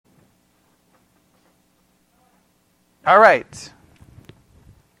All right.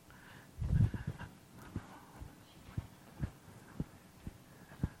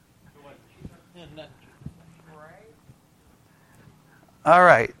 All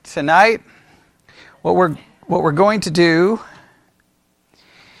right. Tonight, what we're going to do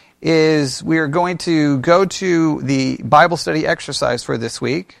is we are going to go to the Bible study exercise for this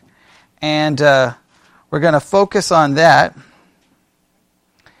week, and we're going to focus on that.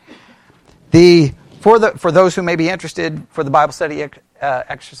 For those who may be interested, for the Bible study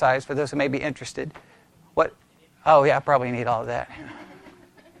exercise, for those who may be interested, what? Oh yeah, I probably need all of that.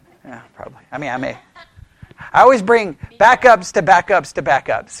 Yeah, probably. I mean, I may. I always bring backups to backups to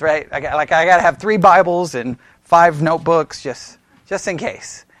backups, right? I got to have 3 Bibles and 5 notebooks just in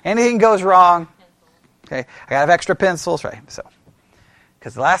case anything goes wrong. Okay, I got to have extra pencils, right? So,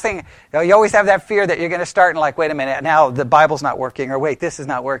 because the last thing, you always have that fear that you're going to start and like, wait a minute, now the Bible's not working, or wait, this is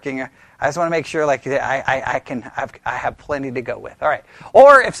not working. I just want to make sure like I have plenty to go with. All right.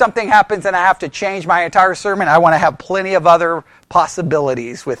 Or if something happens and I have to change my entire sermon, I want to have plenty of other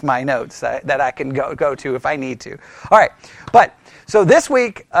possibilities with my notes that I can go to if I need to. All right. But so this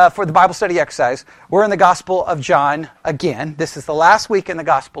week for the Bible study exercise, we're in the Gospel of John again. This is the last week in the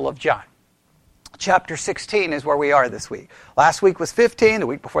Gospel of John. Chapter 16 is where we are this week. Last week was 15. The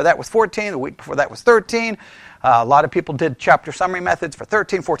week before that was 14. The week before that was 13. A lot of people did chapter summary methods for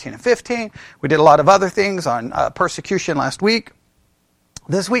 13, 14, and 15. We did a lot of other things on persecution last week.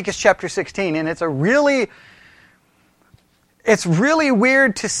 This week is chapter 16, and it's really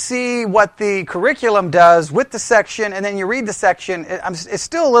weird to see what the curriculum does with the section, and then you read the section. It's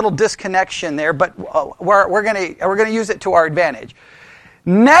still a little disconnection there, but we're going to use it to our advantage.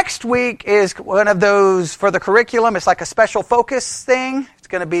 Next week is one of those for the curriculum. It's like a special focus thing. It's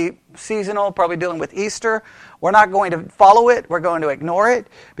going to be seasonal, probably dealing with Easter. We're not going to follow it. We're going to ignore it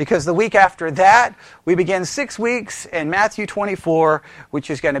because the week after that, we begin 6 weeks in Matthew 24,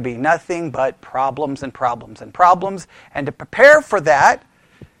 which is going to be nothing but problems and problems and problems. And to prepare for that,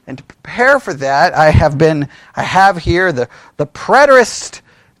 I have here the preterist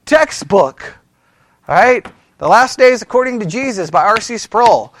textbook. All right. The Last Days According to Jesus by R.C.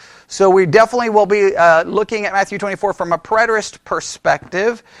 Sproul. So we definitely will be looking at Matthew 24 from a preterist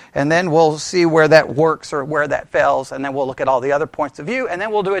perspective, and then we'll see where that works or where that fails, and then we'll look at all the other points of view, and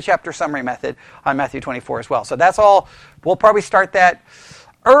then we'll do a chapter summary method on Matthew 24 as well. So that's all. We'll probably start that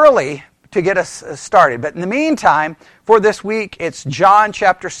early to get us started. But in the meantime, for this week, it's John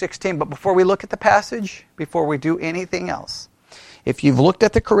chapter 16. But before we look at the passage, before we do anything else, if you've looked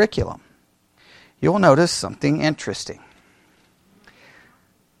at the curriculum, you'll notice something interesting.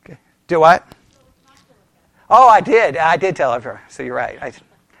 Okay. Do what? Oh, I did. I did tell her. So you're right.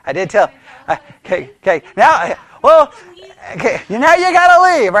 I did tell. Okay. Now, well, okay. Now you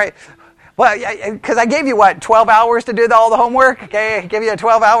gotta leave, right? Well, because I gave you 12 hours to do all the homework. Okay, I gave you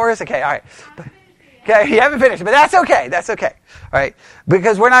 12 hours. Okay, all right. Okay, you haven't finished, but that's okay. That's okay. All right,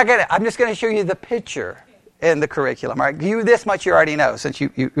 because I'm just gonna show you the picture in the curriculum. All right, this much you already know since you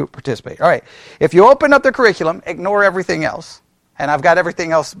participate. All right, if you open up the curriculum, ignore everything else, and I've got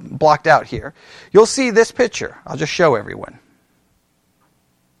everything else blocked out here, you'll see this picture. I'll just show everyone.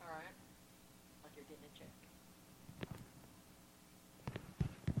 All right, like you're getting a check.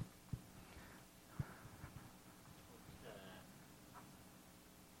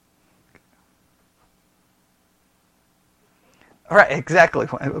 All right, exactly.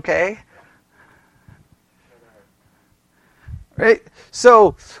 Okay. Right?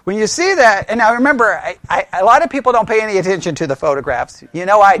 So when you see that, and now remember, a lot of people don't pay any attention to the photographs. You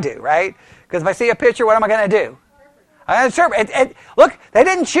know I do, right? Because if I see a picture, what am I going to do? I interpret. Look, they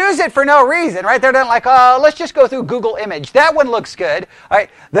didn't choose it for no reason, right? They're not like, oh, let's just go through Google Image. That one looks good. All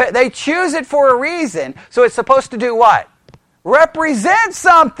right? They choose it for a reason. So it's supposed to do what? Represent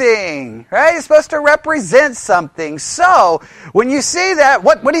something, right? It's supposed to represent something. So when you see that,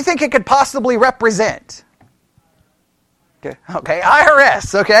 what do you think it could possibly represent? Okay,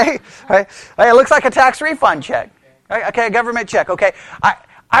 IRS, okay? Right? It looks like a tax refund check. Right? Okay, a government check, okay?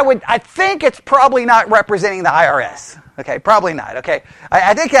 I think it's probably not representing the IRS. Okay, probably not, okay?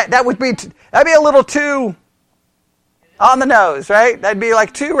 I think that'd be a little too on the nose, right? That'd be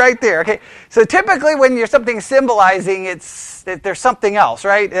like 2 right there, okay? So typically when you're something symbolizing, there's something else,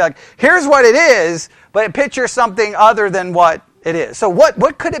 right? Like, here's what it is, but it pictures something other than what it is. So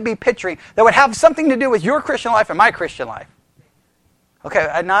what could it be picturing that would have something to do with your Christian life and my Christian life? Okay,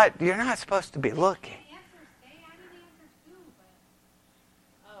 you're not supposed to be looking.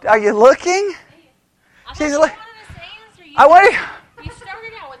 Are you looking? She's looking. I want to. You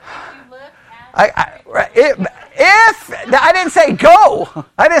started out with you look at. If I didn't say go.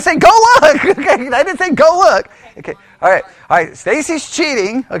 I didn't say go look. Okay, I didn't say go look. Okay. All right. Stacy's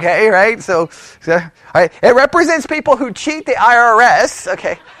cheating. Okay, right? So, all right. It represents people who cheat the IRS.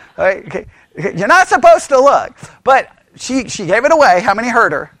 Okay, all right. Okay. You're not supposed to look, but she gave it away. How many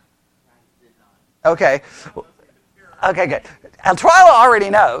heard her? Okay. Okay, good. And Twyla already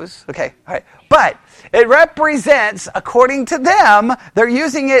knows. Okay, all right. But it represents, according to them, they're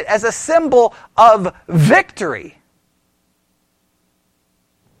using it as a symbol of victory.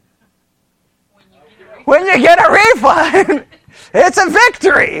 When you get a refund, it's a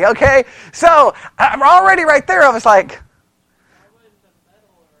victory, okay? So, I'm already right there, I was like,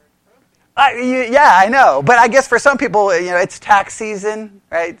 yeah, I know. But I guess for some people, it's tax season,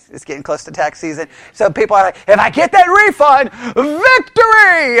 right? It's getting close to tax season. So people are like, if I get that refund,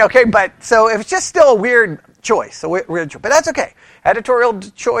 victory! Okay, but so it's just still a weird choice. But that's okay. Editorial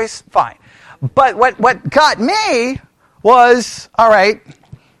choice, fine. But what got me was, all right,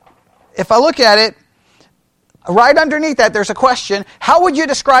 if I look at it, right underneath that, there's a question. How would you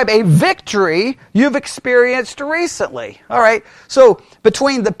describe a victory you've experienced recently? All right. So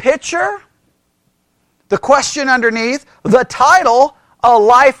between the picture, the question underneath, the title, A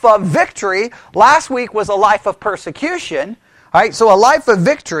Life of Victory. Last week was A Life of Persecution. All right. So a life of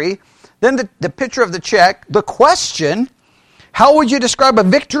victory. Then the picture of the check. The question, how would you describe a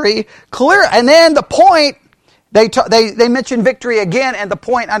victory? Clear. And then the point. They mention victory again, and the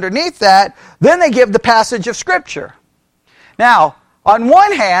point underneath that, then they give the passage of Scripture. Now, on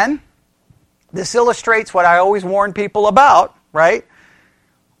one hand, this illustrates what I always warn people about, right?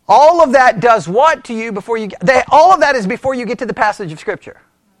 All of that does what to you before you get... all of that is before you get to the passage of Scripture.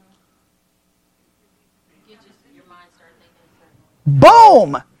 Your mind starts thinking.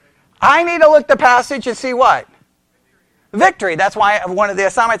 Boom! I need to look the passage and see what? Victory. That's why one of the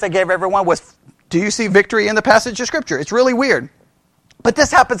assignments I gave everyone was... Do you see victory in the passage of Scripture? It's really weird. But this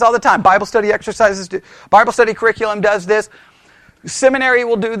happens all the time. Bible study exercises, Bible study curriculum does this. Seminary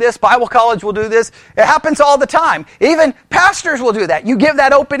will do this. Bible college will do this. It happens all the time. Even pastors will do that. You give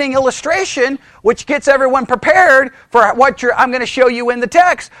that opening illustration, which gets everyone prepared for what I'm going to show you in the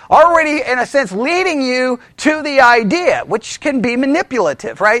text, already, in a sense, leading you to the idea, which can be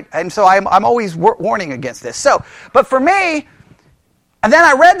manipulative, right? And so I'm always warning against this. So, but for me... And then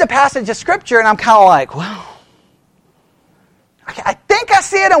I read the passage of Scripture, and I'm kind of like, well, I think I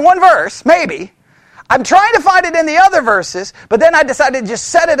see it in one verse, maybe. I'm trying to find it in the other verses, but then I decided to just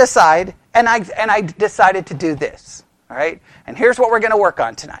set it aside, and I decided to do this. All right? And here's what we're going to work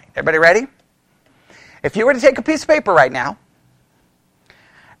on tonight. Everybody ready? If you were to take a piece of paper right now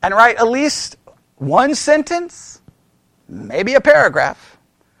and write at least one sentence, maybe a paragraph,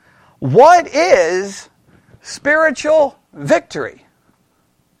 what is spiritual victory?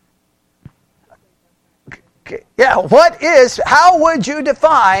 Yeah, how would you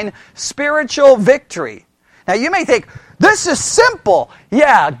define spiritual victory? Now you may think, this is simple.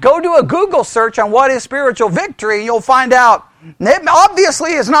 Yeah, go do a Google search on what is spiritual victory, and you'll find out it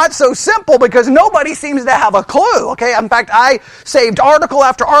obviously is not so simple because nobody seems to have a clue. Okay, in fact, I saved article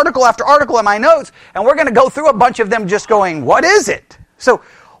after article after article in my notes, and we're going to go through a bunch of them just going, what is it? So,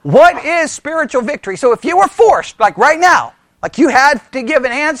 what is spiritual victory? So if you were forced, like right now, like you had to give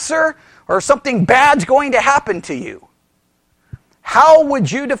an answer, or something bad's going to happen to you, how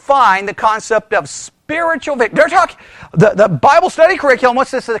would you define the concept of spiritual victory? They're talking, the Bible study curriculum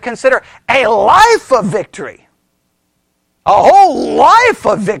wants us to consider a life of victory. A whole life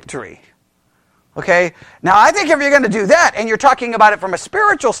of victory. Okay? Now, I think if you're going to do that, and you're talking about it from a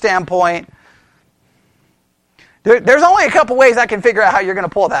spiritual standpoint, there's only a couple ways I can figure out how you're going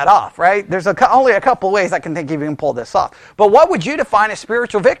to pull that off, right? There's only a couple ways I can think you can pull this off. But what would you define as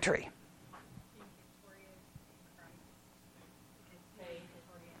spiritual victory?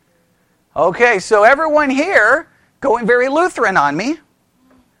 Okay, so everyone here going very Lutheran on me.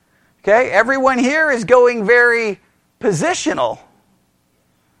 Okay, everyone here is going very positional.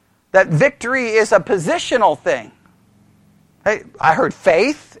 That victory is a positional thing. Hey, I heard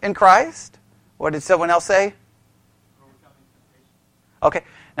faith in Christ. What did someone else say?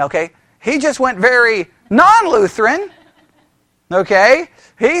 Okay. He just went very non-Lutheran. Okay,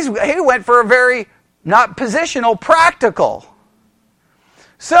 he went for a very not positional, practical.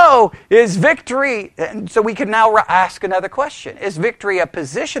 So, is victory, and so we can now ask another question. Is victory a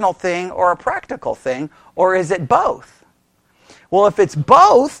positional thing or a practical thing, or is it both? Well, if it's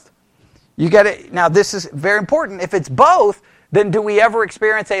both, you got to, now this is very important. If it's both, then do we ever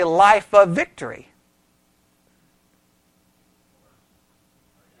experience a life of victory?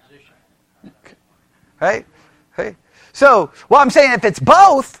 Right? So, well, I'm saying if it's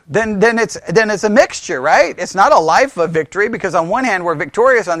both, then it's a mixture, right? It's not a life of victory because on one hand we're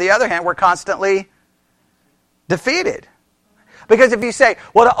victorious, on the other hand we're constantly Defeated. Because if you say,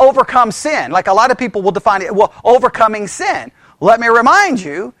 well, to overcome sin, like a lot of people will define it, well, overcoming sin. Let me remind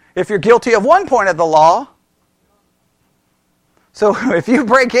you, if you're guilty of one point of the law, so if you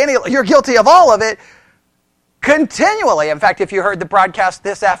break any, you're guilty of all of it continually. In fact, if you heard the broadcast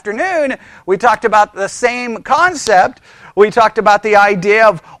this afternoon, we talked about the same concept. We talked about the idea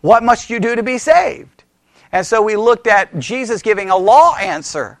of what must you do to be saved. And so we looked at Jesus giving a law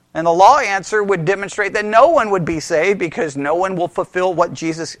answer. And the law answer would demonstrate that no one would be saved because no one will fulfill what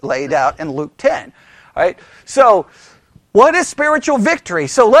Jesus laid out in Luke 10. All right? So, what is spiritual victory?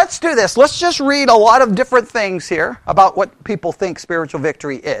 So let's do this. Let's just read a lot of different things here about what people think spiritual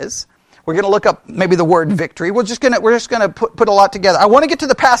victory is. We're going to look up maybe the word victory. We're just going to put a lot together. I want to get to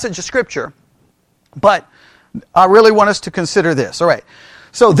the passage of Scripture, but I really want us to consider this. All right.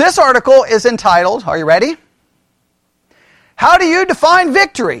 So this article is entitled, are you ready? How do you define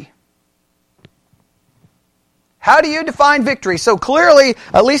victory? How do you define victory? So clearly,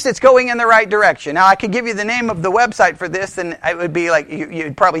 at least it's going in the right direction. Now, I could give you the name of the website for this, and it would be like,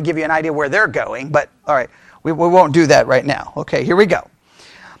 you'd probably give you an idea where they're going, but all right, we won't do that right now. Okay, here we go.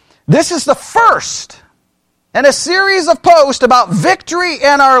 This is the first in a series of posts about victory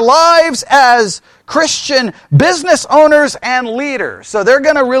in our lives as Christian business owners and leaders. So they're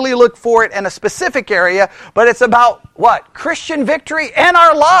going to really look for it in a specific area, but it's about what? Christian victory in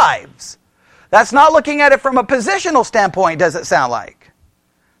our lives. That's not looking at it from a positional standpoint, does it sound like?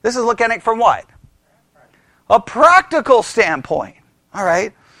 This is looking at it from what? A practical standpoint. All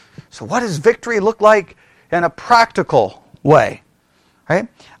right. So what does victory look like in a practical way? Right?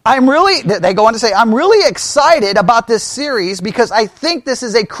 They go on to say, I'm really excited about this series because I think this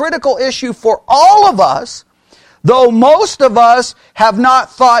is a critical issue for all of us, though most of us have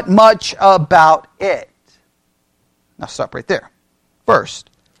not thought much about it. Now stop right there. First,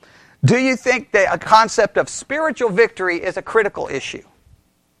 do you think that a concept of spiritual victory is a critical issue?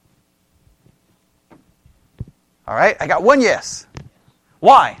 All right, I got one yes.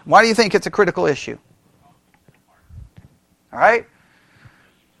 Why? Why do you think it's a critical issue? All right.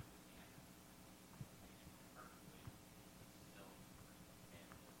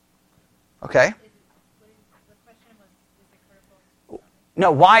 Okay.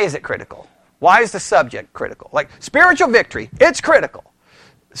 No, why is it critical? Why is the subject critical? Like spiritual victory, it's critical.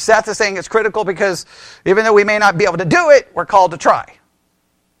 Seth is saying it's critical because even though we may not be able to do it, we're called to try.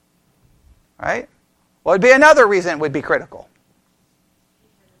 Right? What would be another reason it would be critical?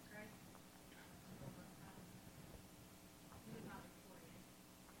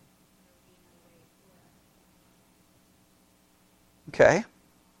 Okay.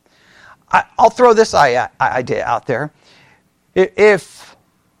 I'll throw this idea out there. If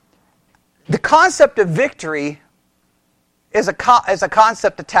the concept of victory is a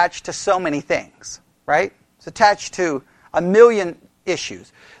concept attached to so many things, right? It's attached to a million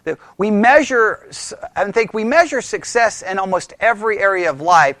issues. We measure success in almost every area of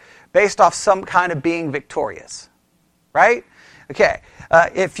life based off some kind of being victorious, right? Okay,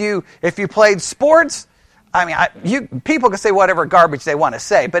 if you played sports, I mean, people can say whatever garbage they want to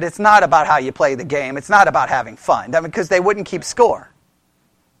say, but it's not about how you play the game. It's not about having fun, because they wouldn't keep score.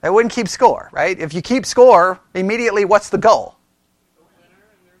 They wouldn't keep score, right? If you keep score, immediately what's the goal?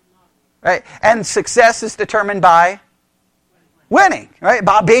 Right? And success is determined by winning, right?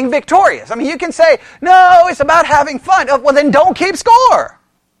 About being victorious. I mean, you can say, no, it's about having fun. Oh, well, then don't keep score.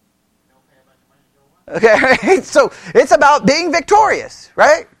 Okay, right? So it's about being victorious,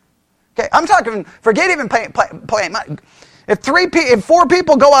 right? Okay, I'm talking, forget even playing. If 4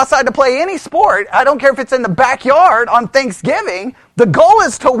 people go outside to play any sport, I don't care if it's in the backyard on Thanksgiving, the goal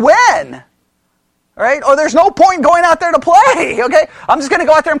is to win. Right? Or there's no point going out there to play. Okay? I'm just going to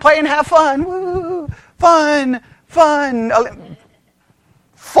go out there and play and have fun. Woo, fun. Fun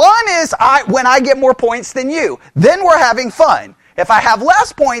is when I get more points than you. Then we're having fun. If I have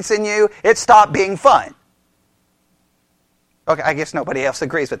less points than you, it stopped being fun. Okay, I guess nobody else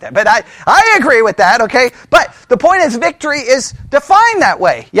agrees with that. But I agree with that, okay? But the point is victory is defined that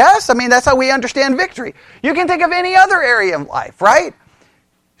way. Yes? I mean, that's how we understand victory. You can think of any other area of life, right?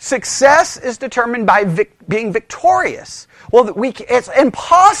 Success is determined by being victorious. Well, it's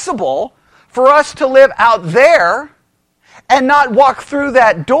impossible for us to live out there and not walk through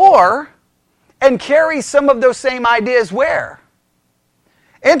that door and carry some of those same ideas where?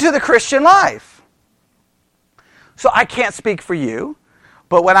 Into the Christian life. So I can't speak for you,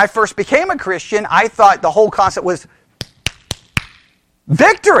 but when I first became a Christian, I thought the whole concept was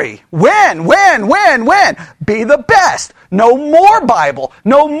victory. Win. Be the best. Know more Bible.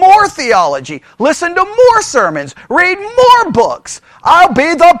 Know more theology. Listen to more sermons. Read more books. I'll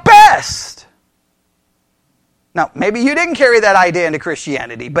be the best. Now, maybe you didn't carry that idea into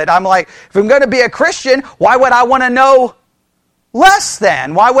Christianity, but I'm like, if I'm going to be a Christian, why would I want to know less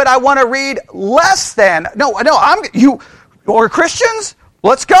than? Why would I want to read less than? No, you are Christians?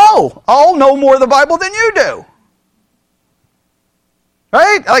 Let's go. I'll know more of the Bible than you do.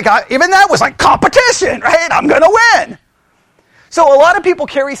 Right? Even that was like competition, right? I'm going to win. So a lot of people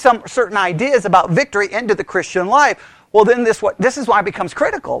carry some certain ideas about victory into the Christian life. Well, then this is why it becomes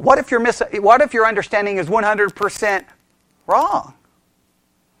critical. What if your understanding is 100% wrong?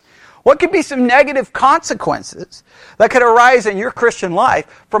 What could be some negative consequences that could arise in your Christian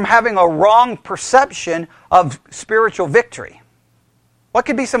life from having a wrong perception of spiritual victory? What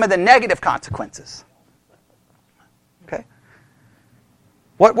could be some of the negative consequences? Okay.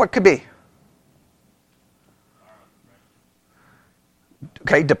 What could be?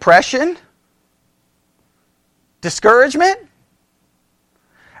 Okay, depression. Discouragement.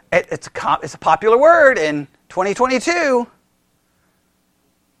 It's a popular word in 2022.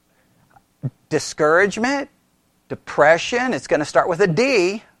 Discouragement, depression. It's going to start with a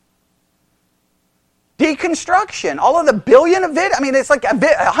D. Deconstruction. All of the billion of it's like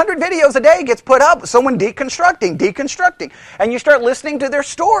 100 videos a day gets put up. Someone deconstructing. And you start listening to their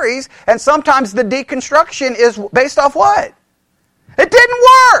stories, and sometimes the deconstruction is based off what? It didn't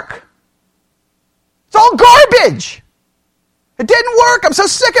work. It's all garbage. It didn't work. I'm so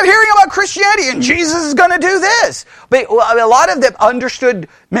sick of hearing about Christianity and Jesus is going to do this. But a lot of them understood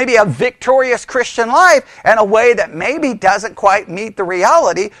maybe a victorious Christian life in a way that maybe doesn't quite meet the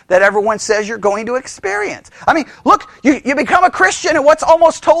reality that everyone says you're going to experience. Look, you become a Christian and what's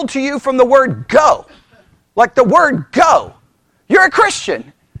almost told to you from the word go. Like the word go. You're a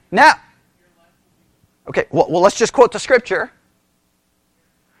Christian. Now, okay, well let's just quote the scripture.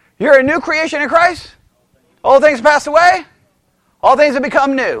 You're a new creation in Christ. All things pass away. All things have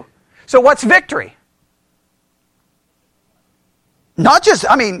become new. So what's victory? Not just,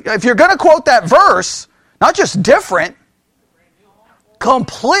 if you're going to quote that verse, not just different,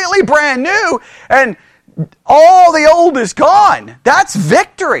 completely brand new, and all the old is gone. That's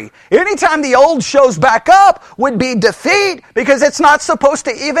victory. Anytime the old shows back up would be defeat because it's not supposed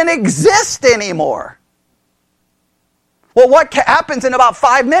to even exist anymore. Well, what happens in about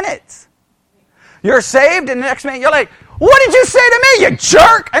 5 minutes? You're saved, and the next minute you're like, what did you say to me, you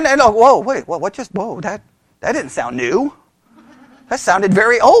jerk? And then, that didn't sound new. That sounded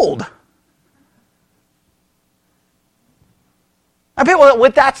very old. And people go,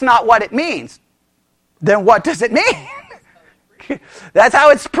 well, that's not what it means. Then what does it mean? That's how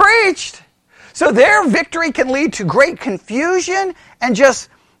it's preached. So their victory can lead to great confusion and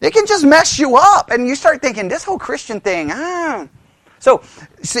it can just mess you up. And you start thinking, this whole Christian thing, So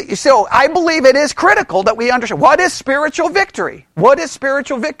I believe it is critical that we understand what is spiritual victory. What is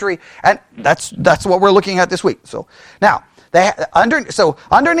spiritual victory? And that's what we're looking at this week. So now,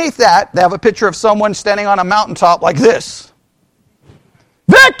 underneath that, they have a picture of someone standing on a mountaintop like this.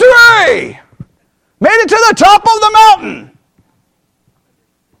 Victory! Made it to the top of the mountain.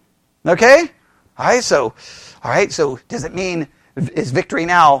 Okay? All right, so does it mean, is victory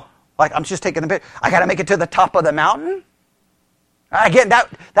now, like I'm just taking a bit, I got to make it to the top of the mountain? Again,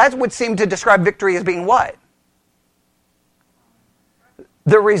 that would seem to describe victory as being what?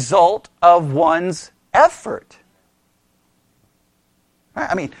 The result of one's effort.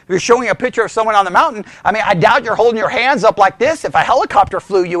 If you're showing a picture of someone on the mountain, I doubt you're holding your hands up like this if a helicopter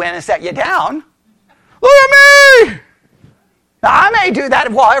flew you in and set you down. Look at me! Now, I may do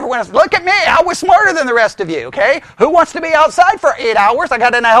that while everyone else, look at me, I was smarter than the rest of you, okay? Who wants to be outside for 8 hours? I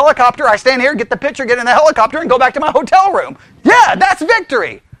got in a helicopter, I stand here, get the picture, get in the helicopter, and go back to my hotel room. Yeah, that's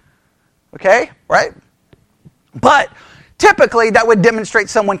victory. Okay, right? But typically, that would demonstrate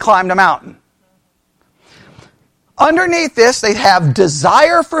someone climbed a mountain. Underneath this, they have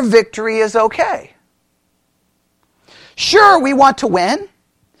desire for victory is okay. Sure, we want to win.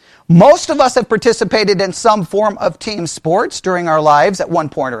 Most of us have participated in some form of team sports during our lives at one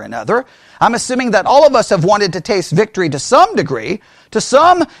point or another. I'm assuming that all of us have wanted to taste victory to some degree. To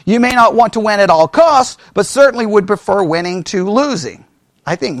some, you may not want to win at all costs, but certainly would prefer winning to losing.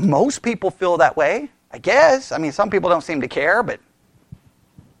 I think most people feel that way, I guess. Some people don't seem to care, but,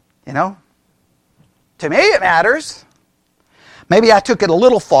 to me it matters. Maybe I took it a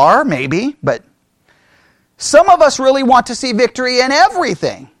little far, but some of us really want to see victory in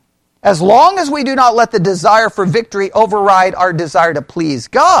everything. As long as we do not let the desire for victory override our desire to please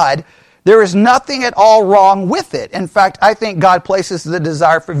God, there is nothing at all wrong with it. In fact, I think God places the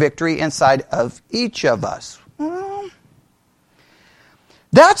desire for victory inside of each of us.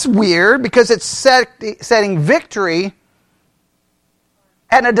 That's weird because it's setting victory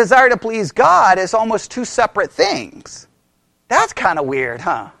and a desire to please God as almost two separate things. That's kind of weird,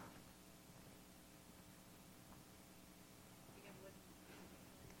 huh?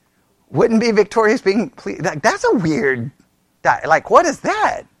 Wouldn't be victorious being pleased. That's a weird, like, what is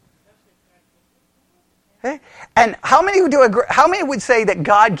that? Okay. And how many would agree, how many would say that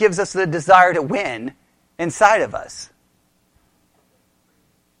God gives us the desire to win inside of us?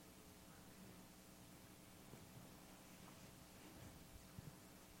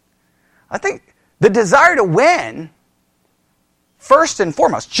 I think the desire to win, first and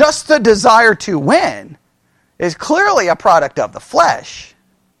foremost, just the desire to win, is clearly a product of the flesh.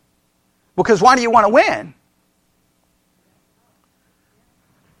 Because why do you want to win?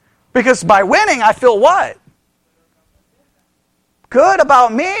 Because by winning, I feel what? Good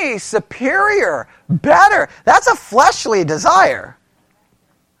about me, superior, better. That's a fleshly desire.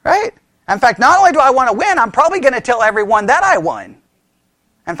 Right? In fact, not only do I want to win, I'm probably going to tell everyone that I won.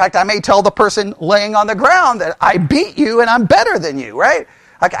 In fact, I may tell the person laying on the ground that I beat you and I'm better than you, right?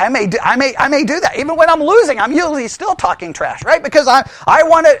 Like I may do that. Even when I'm losing, I'm usually still talking trash, right? Because I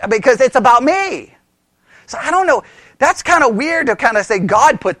want it, because it's about me. So I don't know. That's kind of weird to kind of say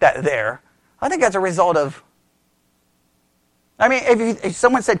God put that there. I think that's a result of, I mean, if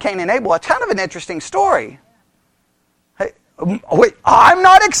someone said Cain and Abel, it's kind of an interesting story. Hey, wait, I'm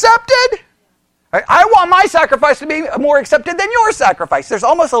not accepted? I want my sacrifice to be more accepted than your sacrifice. There's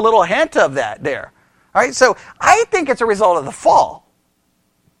almost a little hint of that there. All right, so I think it's a result of the fall.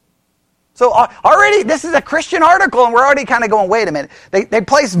 So already, this is a Christian article, and we're already kind of going, wait a minute. They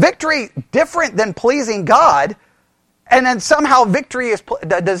place victory different than pleasing God, and then somehow victory is,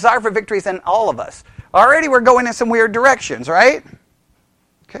 the desire for victory is in all of us. Already we're going in some weird directions, right?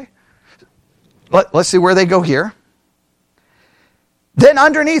 Okay. Let's see where they go here. Then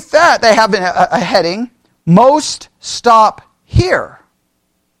underneath that, they have a heading, most stop here.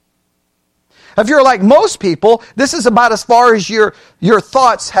 If you're like most people, this is about as far as your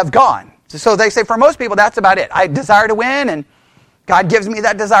thoughts have gone. So they say for most people, that's about it. I desire to win, and God gives me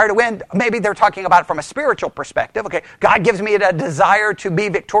that desire to win. Maybe they're talking about it from a spiritual perspective. Okay, God gives me a desire to be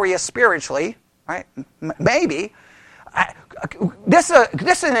victorious spiritually. Right? Maybe. This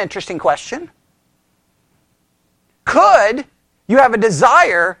is an interesting question. Could you have a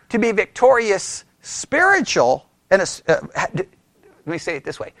desire to be victorious spiritual? Let me say it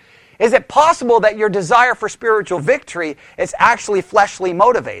this way. Is it possible that your desire for spiritual victory is actually fleshly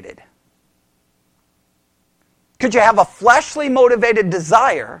motivated? Could you have a fleshly motivated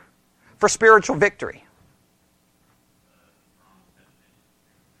desire for spiritual victory?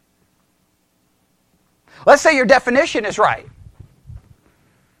 Let's say your definition is right.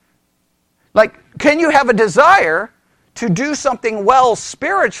 Like, can you have a desire to do something well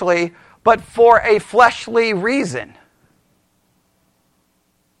spiritually, but for a fleshly reason?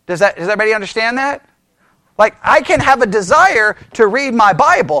 Does everybody understand that? Like, I can have a desire to read my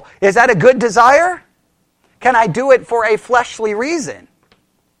Bible. Is that a good desire? Can I do it for a fleshly reason?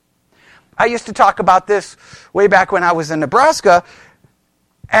 I used to talk about this way back when I was in Nebraska,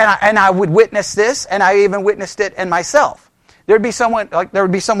 and I would witness this, and I even witnessed it in myself. There would be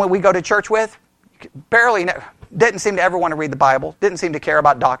someone we go to church with, didn't seem to ever want to read the Bible, didn't seem to care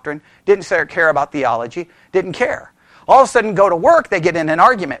about doctrine, didn't care about theology, didn't care. All of a sudden, go to work, they get in an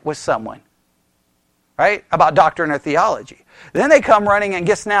argument with someone, right, about doctrine or theology. Then they come running and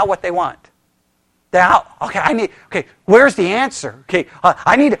guess now what they want. Now, where's the answer?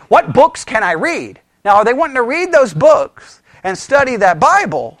 What books can I read? Now, are they wanting to read those books and study that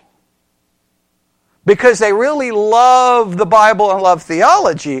Bible because they really love the Bible and love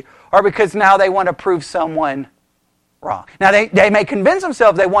theology, or because now they want to prove someone wrong? Now, they may convince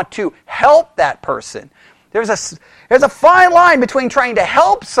themselves they want to help that person. There's a fine line between trying to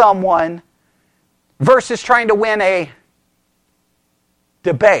help someone versus trying to win a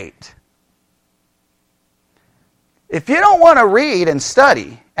debate. If you don't want to read and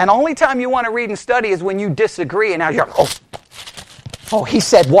study, and the only time you want to read and study is when you disagree, and now you're, he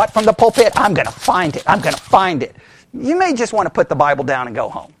said what from the pulpit? I'm going to find it. You may just want to put the Bible down and go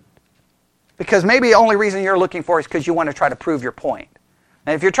home. Because maybe the only reason you're looking for it is because you want to try to prove your point.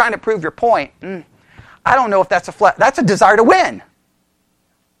 And if you're trying to prove your point, I don't know if that's a desire to win.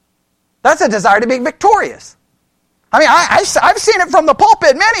 That's a desire to be victorious. I mean, I've seen it from the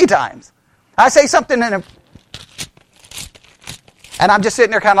pulpit many times. I say something and I'm just sitting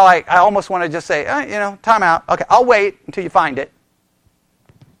there kind of like, I almost want to just say, time out. Okay, I'll wait until you find it.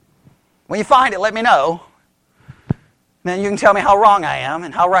 When you find it, let me know. Then you can tell me how wrong I am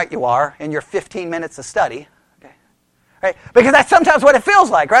and how right you are in your 15 minutes of study. Okay. Right? Because that's sometimes what it feels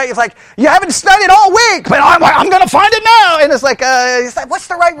like, right? It's like, you haven't studied all week, but I'm going to find it now. And it's like, what's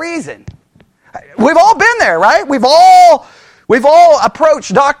the right reason? We've all been there, right? We've all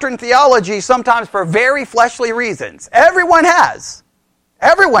approached doctrine and theology sometimes for very fleshly reasons. Everyone has.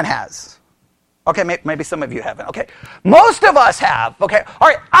 Everyone has. Okay, maybe some of you haven't. Okay, most of us have. Okay, all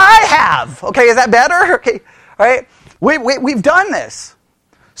right, I have. Okay, is that better? Okay, all right, we've done this.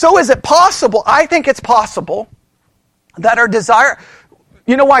 So is it possible? I think it's possible that our desire.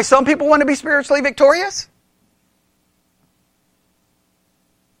 You know why some people want to be spiritually victorious?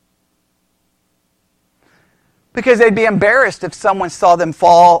 Because they'd be embarrassed if someone saw them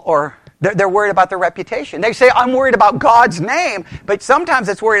fall, or they're worried about their reputation. They say, I'm worried about God's name, but sometimes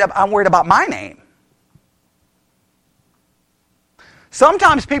I'm worried about my name.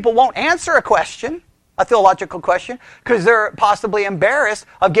 Sometimes people won't answer a question, a theological question, because they're possibly embarrassed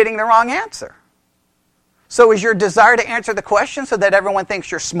of getting the wrong answer. So is your desire to answer the question so that everyone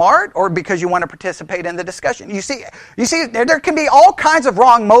thinks you're smart, or because you want to participate in the discussion? You see, there can be all kinds of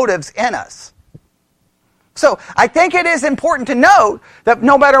wrong motives in us. So I think it is important to note that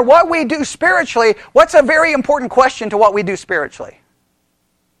no matter what we do spiritually, what's a very important question to what we do spiritually?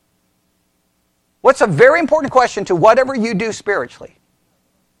 What's a very important question to whatever you do spiritually?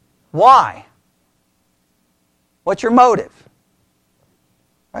 Why? What's your motive?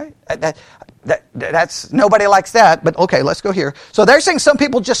 Right? That's nobody likes that, but okay, let's go here. So they're saying some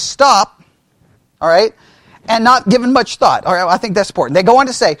people just stop, all right, and not given much thought. All right, I think that's important. They go on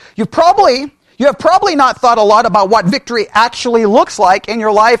to say, you have probably not thought a lot about what victory actually looks like in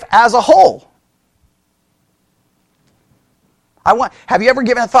your life as a whole. Have you ever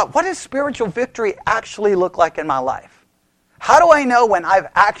given a thought, what does spiritual victory actually look like in my life? How do I know when I've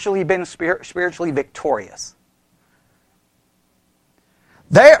actually been spiritually victorious?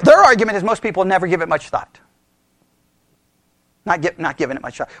 Their argument is most people never give it much thought. Not giving it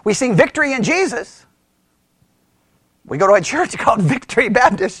much thought. We sing victory in Jesus. We go to a church called Victory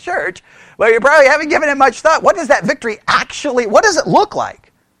Baptist Church, where you probably haven't given it much thought. What does that victory actually, what does it look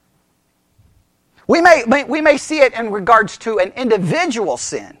like? We may see it in regards to an individual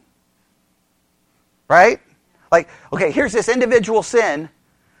sin. Right? Like, okay, here's this individual sin.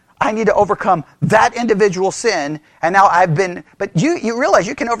 I need to overcome that individual sin, and now but you realize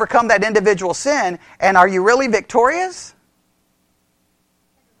you can overcome that individual sin, and are you really victorious?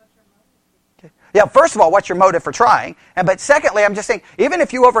 Yeah, first of all, what's your motive for trying? But secondly, I'm just saying, even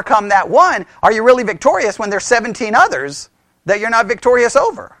if you overcome that one, are you really victorious when there's 17 others that you're not victorious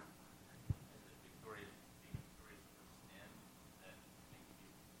over?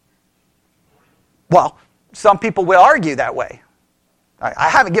 Well, some people will argue that way. I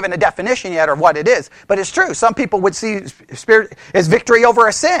haven't given a definition yet of what it is, but it's true. Some people would see spirit as victory over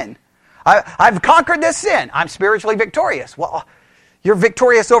a sin. I've conquered this sin. I'm spiritually victorious. Well, you're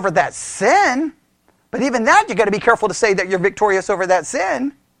victorious over that sin, but even that, you've got to be careful to say that you're victorious over that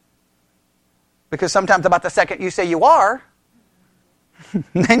sin. Because sometimes about the second you say you are,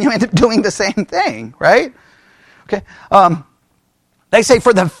 then you end up doing the same thing, right? Okay. They say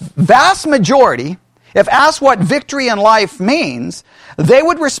for the vast majority, if asked what victory in life means, they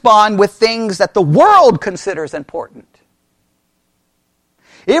would respond with things that the world considers important.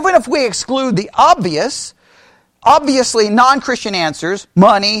 Even if we exclude the obviously non-Christian answers,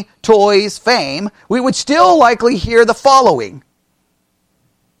 money, toys, fame, we would still likely hear the following.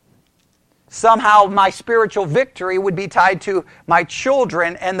 Somehow my spiritual victory would be tied to my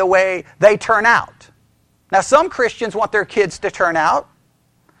children and the way they turn out. Now some Christians want their kids to turn out,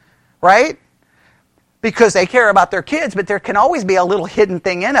 right? Because they care about their kids, but there can always be a little hidden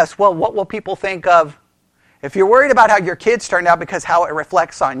thing in us. Well, what will people think of? If you're worried about how your kids turned out because how it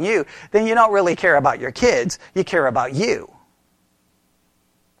reflects on you, then you don't really care about your kids. You care about you.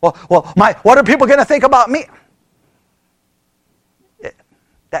 Well, what are people going to think about me?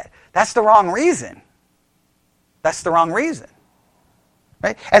 That's the wrong reason. That's the wrong reason.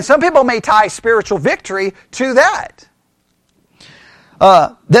 Right? And some people may tie spiritual victory to that.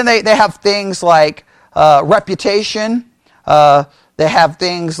 Then they have things like reputation. They have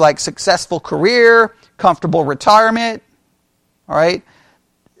things like successful career, comfortable retirement. All right.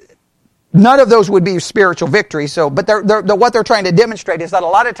 None of those would be spiritual victory. But what they're trying to demonstrate is that a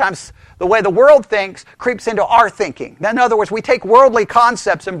lot of times the way the world thinks creeps into our thinking. In other words, we take worldly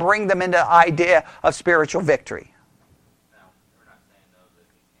concepts and bring them into the idea of spiritual victory.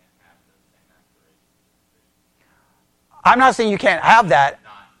 I'm not saying you can't have that.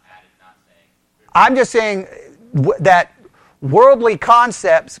 I'm just saying that worldly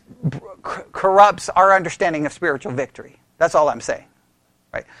concepts corrupts our understanding of spiritual victory. That's all I'm saying.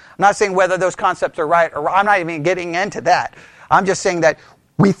 Right? I'm not saying whether those concepts are right or wrong. I'm not even getting into that. I'm just saying that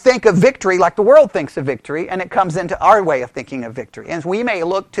we think of victory like the world thinks of victory, and it comes into our way of thinking of victory. And we may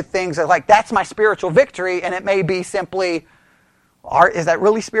look to things as like, that's my spiritual victory, and it may be simply, is that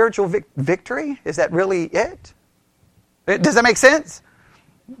really spiritual victory? Is that really it? Does that make sense?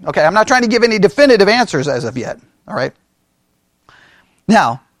 Okay, I'm not trying to give any definitive answers as of yet. All right.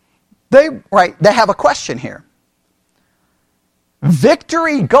 Now, they have a question here.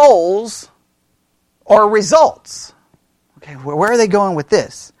 Victory goals or results? Okay, where are they going with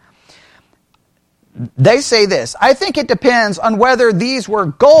this? They say this: I think it depends on whether these were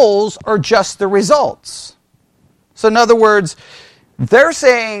goals or just the results. So in other words, they're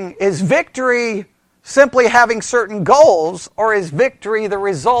saying, is victory simply having certain goals, or is victory the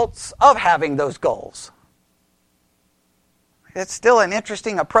results of having those goals? It's still an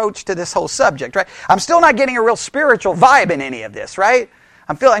interesting approach to this whole subject, right? I'm still not getting a real spiritual vibe in any of this, right?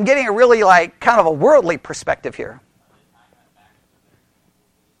 I'm getting a really kind of a worldly perspective here.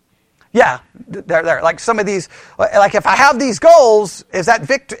 Yeah, they're like some of these, like if I have these goals, is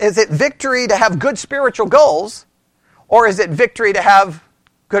it victory to have good spiritual goals, or is it victory to have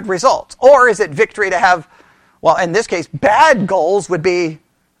good results? Or is it victory to have, well, in this case, bad goals would be,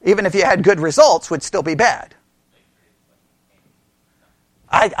 even if you had good results, would still be bad.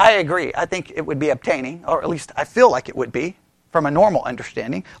 I agree. I think it would be obtaining, or at least I feel like it would be, from a normal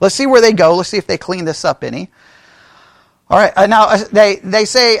understanding. Let's see where they go. Let's see if they clean this up any. All right, now they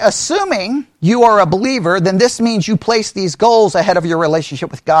say, assuming you are a believer, then this means you place these goals ahead of your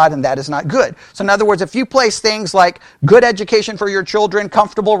relationship with God, and that is not good. So in other words, if you place things like good education for your children,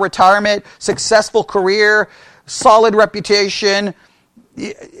 comfortable retirement, successful career, solid reputation,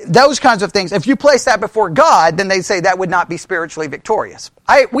 those kinds of things, if you place that before God, then they say that would not be spiritually victorious.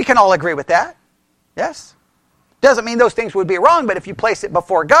 We can all agree with that. Yes? Doesn't mean those things would be wrong, but if you place it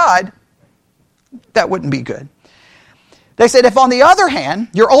before God, that wouldn't be good. They said, if on the other hand,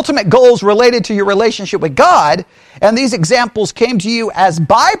 your ultimate goals related to your relationship with God, and these examples came to you as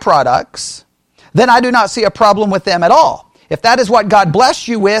byproducts, then I do not see a problem with them at all. If that is what God blessed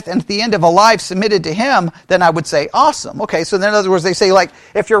you with, and at the end of a life submitted to Him, then I would say, awesome. Okay, so in other words, they say, like,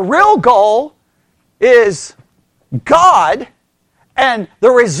 if your real goal is God, and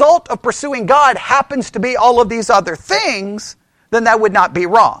the result of pursuing God happens to be all of these other things, then that would not be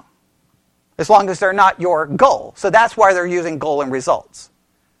wrong, as long as they're not your goal. So that's why they're using goal and results.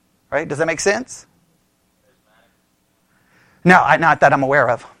 Right? Does that make sense? No, not that I'm aware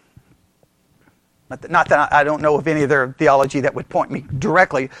of. Not that I don't know of any other theology that would point me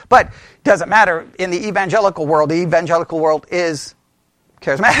directly, but it doesn't matter. In the evangelical world is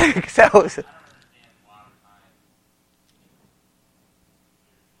charismatic. So,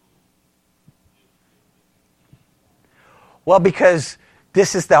 well, because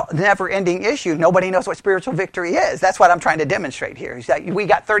this is the never-ending issue. Nobody knows what spiritual victory is. That's what I'm trying to demonstrate here. Is that we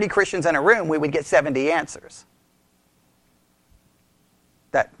got 30 Christians in a room, we would get 70 answers.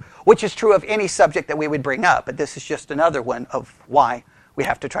 Which is true of any subject that we would bring up, but this is just another one of why we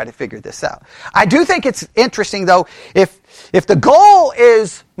have to try to figure this out. I do think it's interesting, though, if the goal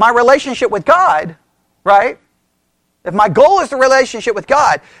is my relationship with God, right? If my goal is the relationship with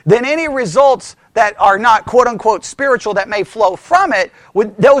God, then any results that are not quote-unquote spiritual that may flow from it,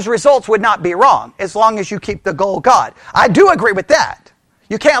 those results would not be wrong, as long as you keep the goal God. I do agree with that.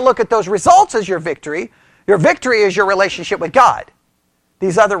 You can't look at those results as your victory. Your victory is your relationship with God.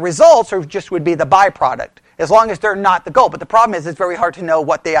 These other results would be the byproduct, as long as they're not the goal. But the problem is it's very hard to know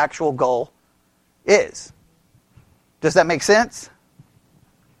what the actual goal is. Does that make sense?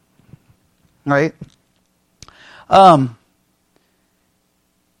 Right?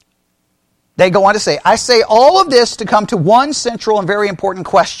 They go on to say, I say all of this to come to one central and very important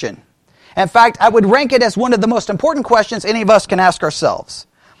question. In fact, I would rank it as one of the most important questions any of us can ask ourselves.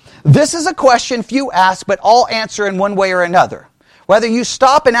 This is a question few ask, but all answer in one way or another. Whether you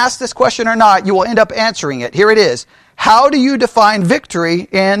stop and ask this question or not, you will end up answering it. Here it is. How do you define victory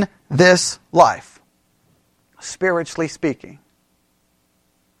in this life? Spiritually speaking.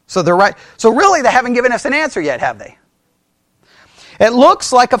 So they're right. So really, they haven't given us an answer yet, have they? It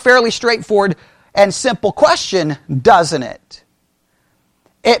looks like a fairly straightforward and simple question, doesn't it?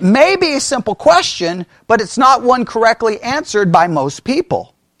 It may be a simple question, but it's not one correctly answered by most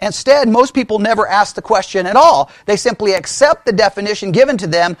people. Instead, most people never ask the question at all. They simply accept the definition given to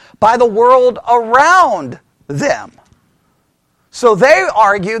them by the world around them. So they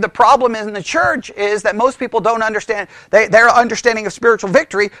argue the problem in the church is that most people don't understand, their understanding of spiritual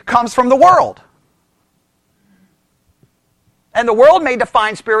victory comes from the world. And the world may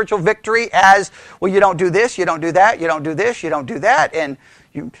define spiritual victory as, well, you don't do this, you don't do that, you don't do this, you don't do that, and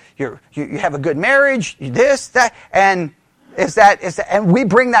you have a good marriage, this, that, and and we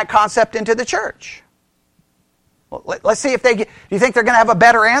bring that concept into the church. Well, let's see if do you think they're going to have a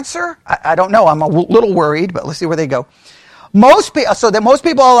better answer? I don't know. I'm a little worried, but let's see where they go. Most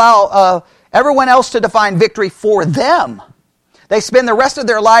people allow everyone else to define victory for them. They spend the rest of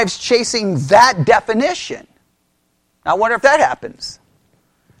their lives chasing that definition. Now, I wonder if that happens.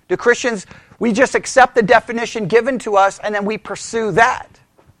 Do Christians, we just accept the definition given to us and then we pursue that?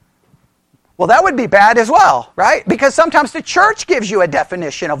 Well, that would be bad as well, right? Because sometimes the church gives you a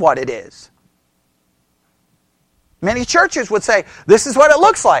definition of what it is. Many churches would say, this is what it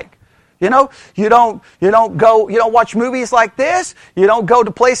looks like. You don't watch movies like this. You don't go to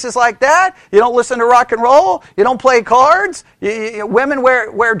places like that. You don't listen to rock and roll. You don't play cards. Women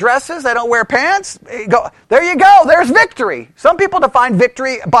wear dresses. They don't wear pants. There you go. There's victory. Some people define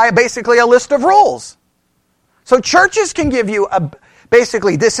victory by basically a list of rules. So churches can give you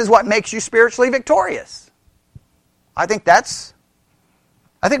basically, this is what makes you spiritually victorious. I think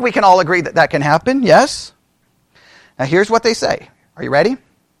we can all agree that can happen, yes? Now here's what they say. Are you ready?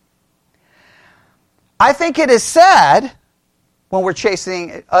 I think it is sad when we're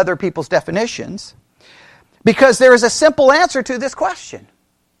chasing other people's definitions because there is a simple answer to this question.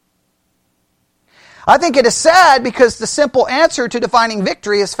 I think it is sad because the simple answer to defining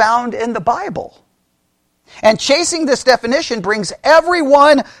victory is found in the Bible. And chasing this definition brings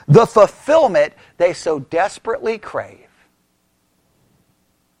everyone the fulfillment they so desperately crave.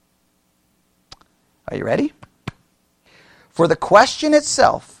 Are you ready? For the question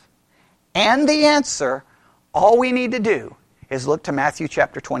itself and the answer, all we need to do is look to Matthew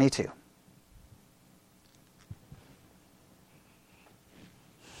chapter 22.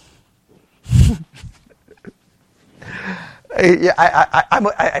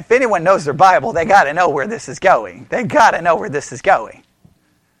 If anyone knows their Bible, they got to know where this is going. They got to know where this is going.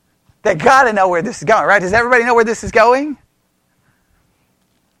 They got to know where this is going, right? Does everybody know where this is going?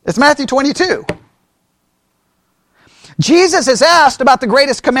 It's Matthew 22. Jesus is asked about the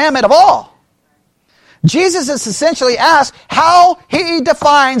greatest commandment of all. Jesus is essentially asked how he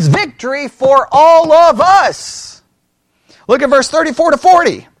defines victory for all of us. Look at verse 34 to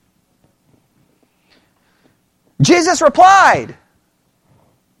 40. Jesus replied.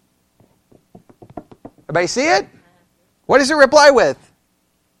 Everybody see it? What does he reply with?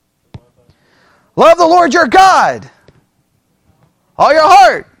 Love the Lord your God. All your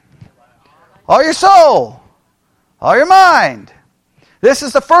heart. All your soul. All your mind. This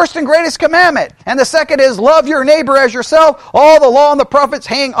is the first and greatest commandment. And the second is love your neighbor as yourself. All the law and the prophets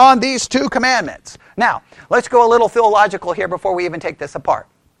hang on these two commandments. Now, let's go a little theological here before we even take this apart.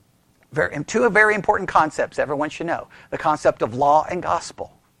 Two very important concepts everyone should know. The concept of law and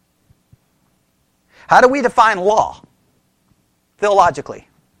gospel. How do we define law theologically?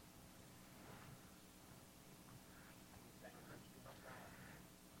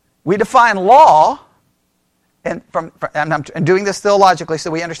 We define law, and I'm doing this theologically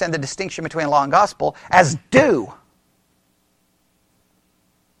so we understand the distinction between law and gospel, as due.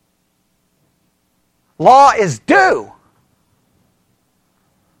 Law is due.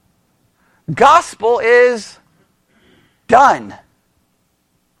 Gospel is done.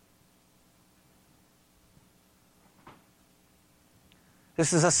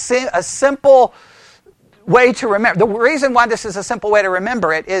 This is a simple way to remember. The reason why this is a simple way to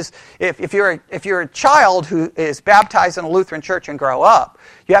remember it is if you're a child who is baptized in a Lutheran church and grow up,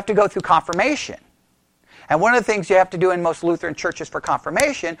 you have to go through confirmation. And one of the things you have to do in most Lutheran churches for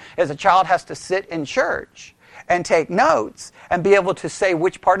confirmation is a child has to sit in church and take notes and be able to say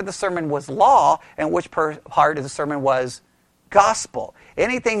which part of the sermon was law and which part of the sermon was gospel.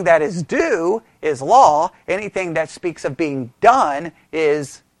 Anything that is due is law. Anything that speaks of being done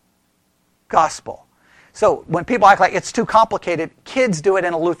is gospel. So when people act like it's too complicated, kids do it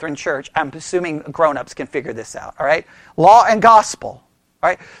in a Lutheran church. I'm assuming grown-ups can figure this out, all right? Law and gospel, all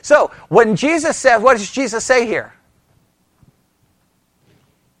right? So when Jesus says, what does Jesus say here?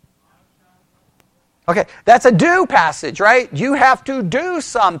 Okay, that's a do passage, right? You have to do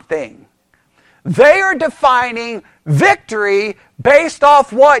something. They are defining victory based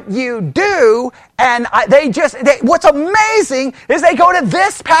off what you do, and what's amazing is they go to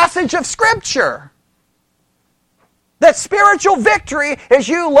this passage of Scripture. That spiritual victory is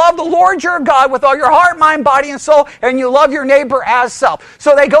you love the Lord your God with all your heart, mind, body, and soul, and you love your neighbor as self.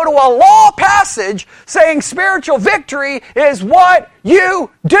 So they go to a law passage saying spiritual victory is what you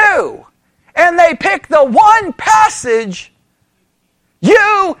do. And they pick the one passage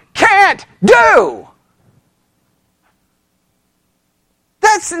you can't do.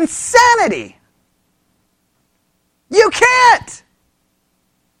 That's insanity. You can't.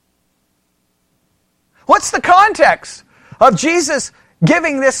 What's the context of Jesus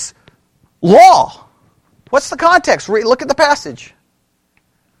giving this law? What's the context? Look at the passage.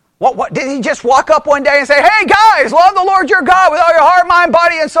 What did he just walk up one day and say, hey guys, love the Lord your God with all your heart, mind,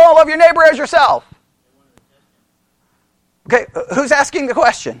 body, and soul, love your neighbor as yourself? Okay, who's asking the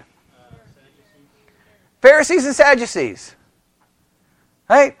question? Pharisees and Sadducees.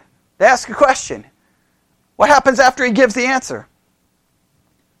 Right? They ask a question. What happens after he gives the answer?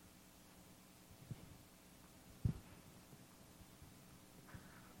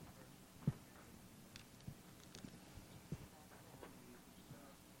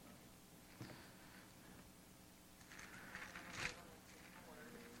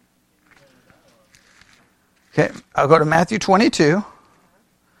 Okay, I'll go to Matthew 22. All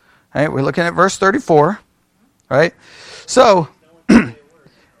right, we're looking at verse 34. All right, so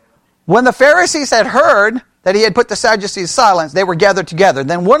when the Pharisees had heard that he had put the Sadducees silent, they were gathered together.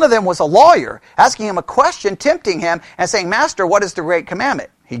 Then one of them was a lawyer, asking him a question, tempting him, and saying, Master, what is the great commandment?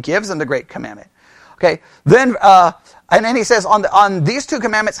 He gives them the great commandment. Okay, then and then he says, on these two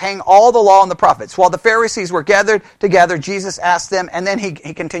commandments hang all the law and the prophets. While the Pharisees were gathered together, Jesus asked them, and then he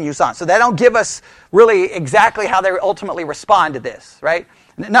continues on. So they don't give us really exactly how they ultimately respond to this, right?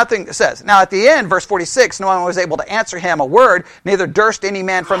 Nothing says. Now at the end, verse 46, no one was able to answer him a word, neither durst any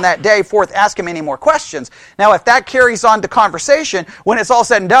man from that day forth ask him any more questions. Now if that carries on to conversation, when it's all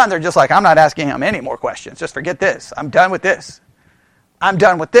said and done, they're just like, I'm not asking him any more questions. Just forget this. I'm done with this. I'm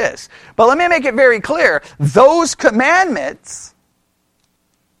done with this. But let me make it very clear. Those commandments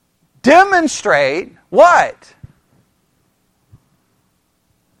demonstrate what?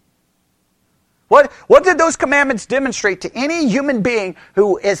 What did those commandments demonstrate to any human being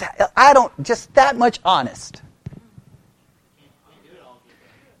who is, just that much honest?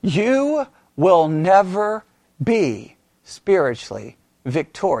 You will never be spiritually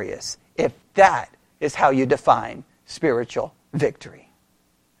victorious if that is how you define spiritual victory.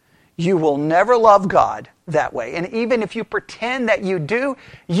 You will never love God that way. And even if you pretend that you do,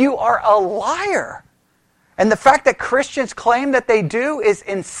 you are a liar. And the fact that Christians claim that they do is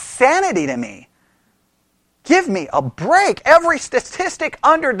insanity to me. Give me a break. Every statistic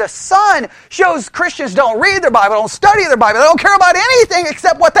under the sun shows Christians don't read their Bible, don't study their Bible, they don't care about anything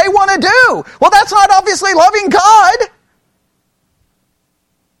except what they want to do. Well, that's not obviously loving God.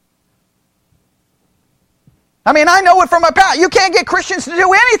 I mean, I know it from my past. You can't get Christians to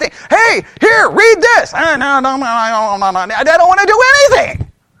do anything. Hey, here, read this. I don't want to do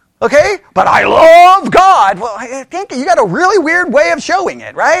anything. Okay? But I love God. Well, I think you got a really weird way of showing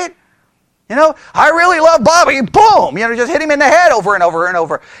it, right? You know, I really love Bobby. Boom! You know, just hit him in the head over and over and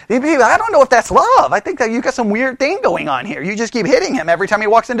over. I don't know if that's love. I think that you got some weird thing going on here. You just keep hitting him every time he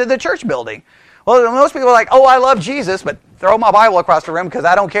walks into the church building. Well, most people are like, oh, I love Jesus, but throw my Bible across the room because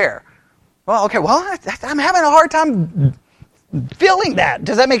I don't care. Well, okay, I'm having a hard time feeling that.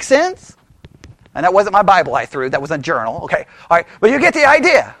 Does that make sense? And that wasn't my Bible I threw. That was a journal. Okay, all right, but you get the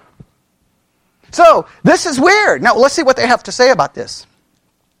idea. So, this is weird. Now, let's see what they have to say about this.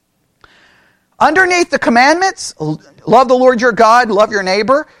 Underneath the commandments, love the Lord your God, love your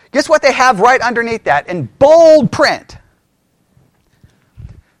neighbor. Guess what they have right underneath that in bold print?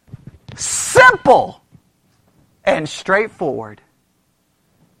 Simple and straightforward.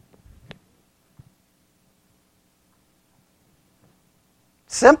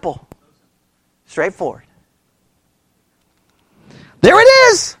 Simple. Straightforward. There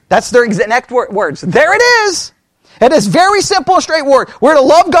it is. That's their exact words. There it is. It is very simple and straightforward. We're to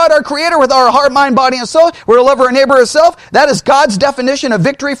love God, our Creator, with our heart, mind, body, and soul. We're to love our neighbor as self. That is God's definition of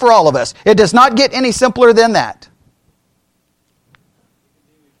victory for all of us. It does not get any simpler than that.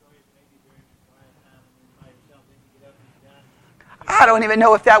 I don't even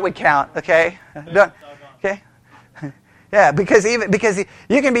know if that would count, okay? Okay? Yeah, because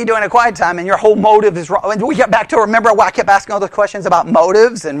you can be doing a quiet time and your whole motive is wrong. And we get back to, remember why I kept asking all those questions about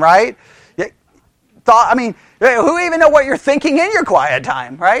motives and right? Who even know what you're thinking in your quiet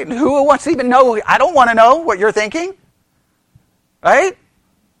time, right? Who wants to even know? I don't want to know what you're thinking, right?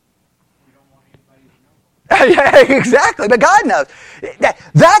 You don't want anybody to know. Yeah, exactly, but God knows.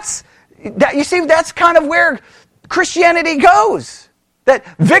 You see, that's kind of where Christianity goes. That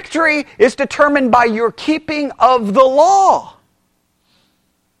victory is determined by your keeping of the law.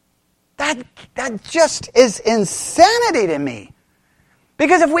 That just is insanity to me.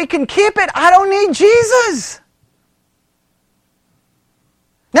 Because if we can keep it, I don't need Jesus.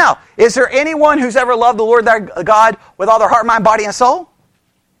 Now, is there anyone who's ever loved the Lord their God with all their heart, mind, body, and soul?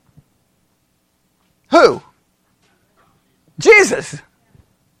 Who? Jesus.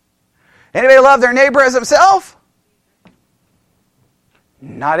 Anybody love their neighbor as himself?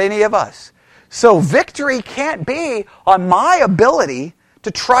 Not any of us. So victory can't be on my ability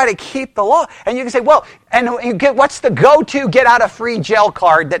to try to keep the law. And you can say, well, and you get, what's the go-to get-out-of-free jail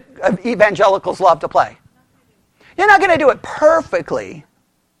card that evangelicals love to play? You're not going to do it perfectly.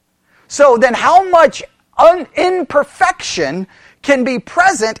 So then how much imperfection can be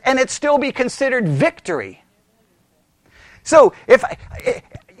present and it still be considered victory? So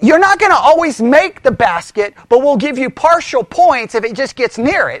you're not going to always make the basket, but we'll give you partial points if it just gets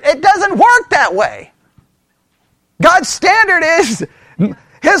near it. It doesn't work that way. God's standard is,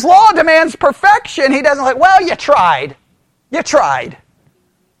 His law demands perfection. He doesn't like, well, you tried. You tried.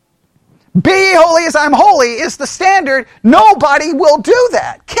 Be ye holy as I'm holy is the standard. Nobody will do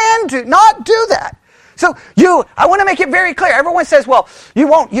that. Not do that. So I want to make it very clear. Everyone says, well, you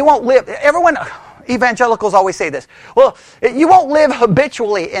won't live. Evangelicals always say this. Well, you won't live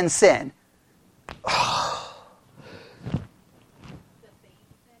habitually in sin.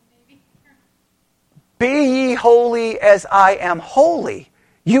 Be ye holy as I am holy.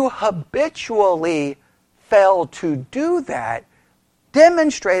 You habitually fail to do that,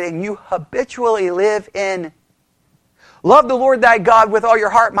 demonstrating you habitually live in. Love the Lord thy God with all your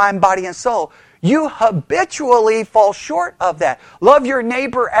heart, mind, body, and soul. You habitually fall short of that. Love your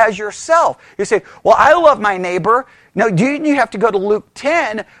neighbor as yourself. You say, well, I love my neighbor. No, you have to go to Luke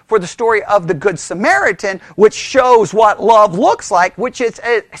 10 for the story of the Good Samaritan, which shows what love looks like, which is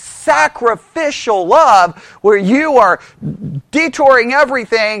a sacrificial love where you are detouring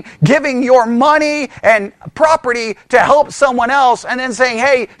everything, giving your money and property to help someone else, and then saying,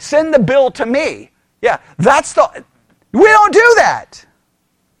 hey, send the bill to me. Yeah, we don't do that.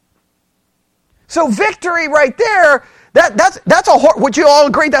 So victory right there, would you all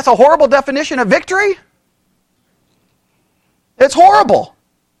agree that's a horrible definition of victory? It's horrible.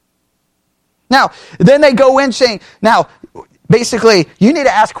 Now, then they go in saying, now, basically, you need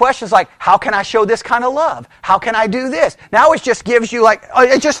to ask questions like, how can I show this kind of love? How can I do this? Now it just gives you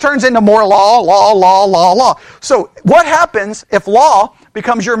it just turns into more law. So what happens if law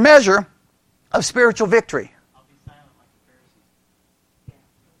becomes your measure of spiritual victory?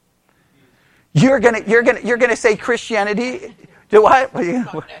 You're gonna say Christianity. Do what?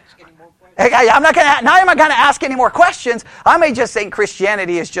 I'm not gonna ask any more questions. I may just think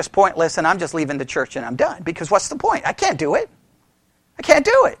Christianity is just pointless, and I'm just leaving the church and I'm done. Because what's the point? I can't do it.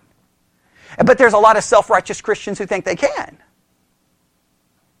 But there's a lot of self-righteous Christians who think they can.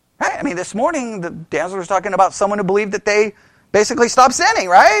 Right? I mean, this morning the Dazzler was talking about someone who believed that they basically stopped sinning.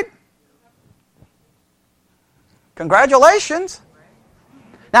 Right? Congratulations.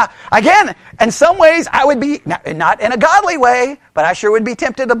 Now, again, in some ways, I would be, not in a godly way, but I sure would be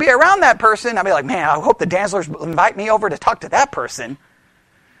tempted to be around that person. I'd be like, man, I hope the Dazzlers invite me over to talk to that person.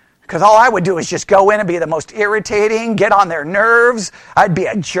 Because all I would do is just go in and be the most irritating, get on their nerves. I'd be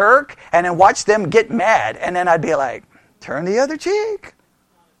a jerk, and then watch them get mad. And then I'd be like, turn the other cheek.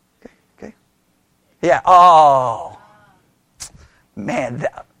 Okay. Yeah, oh. Man,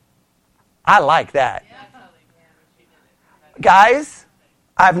 I like that. Guys,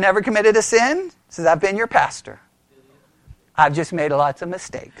 I've never committed a sin since I've been your pastor. I've just made lots of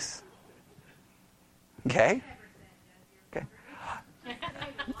mistakes. Okay?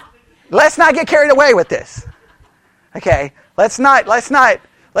 Let's not get carried away with this. Okay? Let's not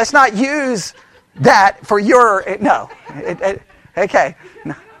use that for your okay.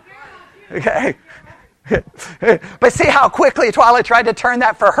 No. Okay. But see how quickly Twyla tried to turn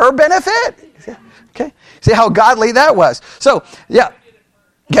that for her benefit? Okay? See how godly that was. So, yeah.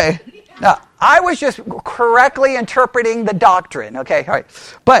 Okay. Now, I was just correctly interpreting the doctrine. Okay, all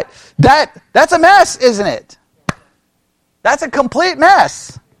right. But that's a mess, isn't it? That's a complete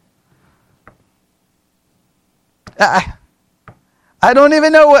mess. I don't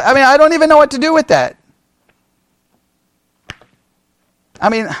even know I don't even know what to do with that.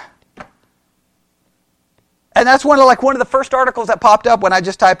 And that's one of the first articles that popped up when I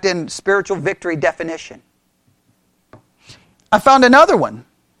just typed in spiritual victory definition. I found another one.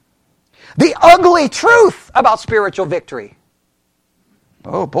 The ugly truth about spiritual victory.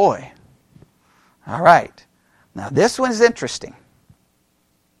 Oh boy. All right. Now this one's interesting.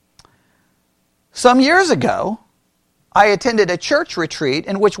 Some years ago, I attended a church retreat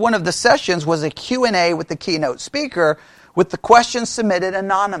in which one of the sessions was a Q&A with the keynote speaker with the questions submitted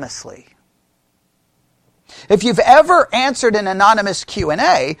anonymously. If you've ever answered an anonymous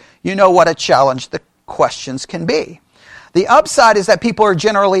Q&A, you know what a challenge the questions can be. The upside is that people are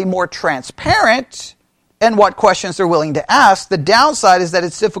generally more transparent in what questions they're willing to ask. The downside is that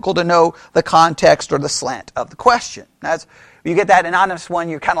it's difficult to know the context or the slant of the question. That's you get that anonymous one,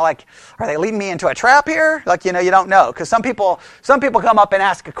 you're kind of like, are they leading me into a trap here? Like, you don't know. Because some people come up and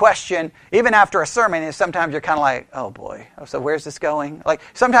ask a question, even after a sermon, and sometimes you're kind of like, oh boy, so where's this going? Like,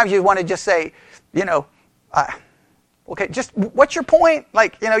 sometimes you want to just say, okay, just what's your point?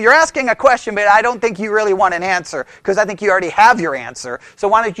 Like, you're asking a question, but I don't think you really want an answer, because I think you already have your answer. So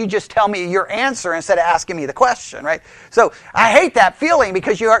why don't you just tell me your answer instead of asking me the question, right? So I hate that feeling,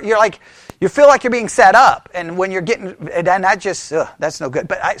 because you're like, you feel like you're being set up, and when you're getting, and that just, that's no good.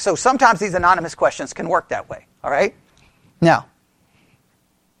 But so sometimes these anonymous questions can work that way, all right? Now,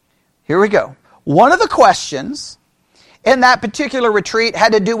 here we go. One of the questions in that particular retreat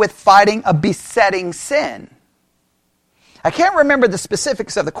had to do with fighting a besetting sin. I can't remember the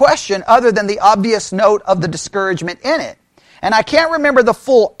specifics of the question other than the obvious note of the discouragement in it. And I can't remember the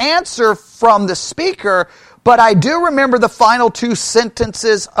full answer from the speaker, but I do remember the final 2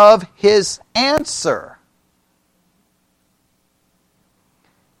 sentences of his answer.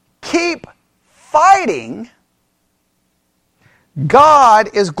 Keep fighting. God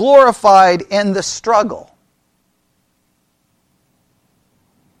is glorified in the struggle.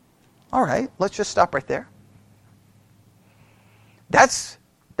 All right, let's just stop right there. That's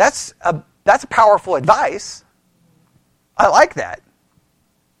powerful advice. I like that.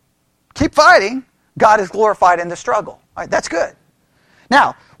 Keep fighting. God is glorified in the struggle. All right, that's good.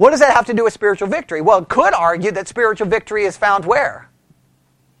 Now, what does that have to do with spiritual victory? Well, it could argue that spiritual victory is found where?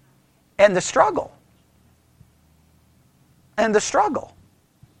 In the struggle. In the struggle.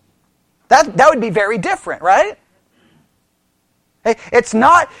 That would be very different, right? It's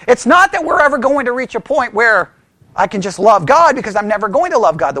not that we're ever going to reach a point where I can just love God, because I'm never going to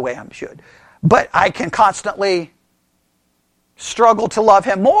love God the way I should. But I can constantly struggle to love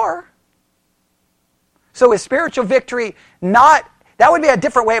Him more. So is spiritual victory not... That would be a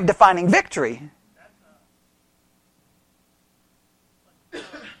different way of defining victory.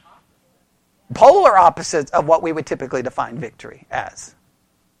 Polar opposites of what we would typically define victory as.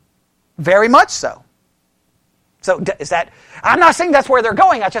 Very much so. So is that... I'm not saying that's where they're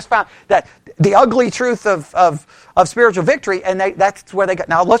going. I just found that the ugly truth of spiritual victory, and that's where they got...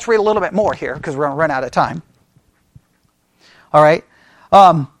 Now, let's read a little bit more here, because we're going to run out of time. All right.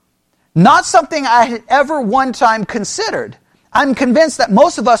 Not something I had ever one time considered. I'm convinced that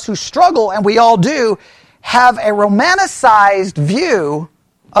most of us who struggle, and we all do, have a romanticized view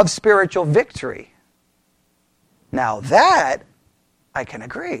of spiritual victory. Now that, I can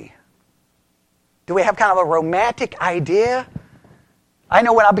agree. Do we have kind of a romantic idea? I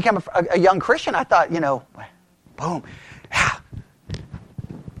know when I became a young Christian, I thought, boom,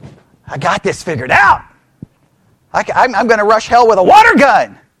 I got this figured out. I'm going to rush hell with a water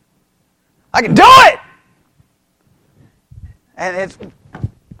gun. I can do it. And it's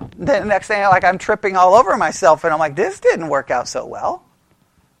the next thing, I'm tripping all over myself, and I'm like, this didn't work out so well.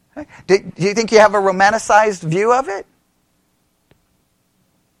 Do you think you have a romanticized view of it?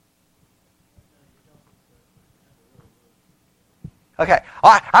 Okay,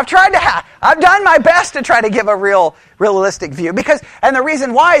 I've done my best to try to give a realistic view, and the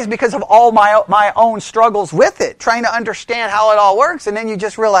reason why is because of all my own struggles with it, trying to understand how it all works, and then you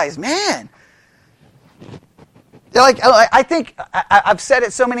just realize, man, I think I've said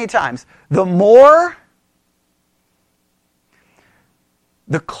it so many times. The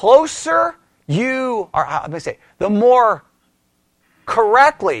closer you are, the more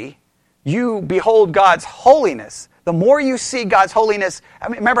correctly you behold God's holiness. The more you see God's holiness,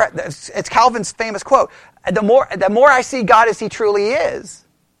 remember, it's Calvin's famous quote, the more I see God as He truly is,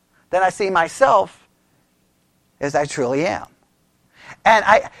 then I see myself as I truly am. And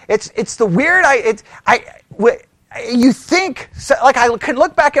it's the weird, you think, like I can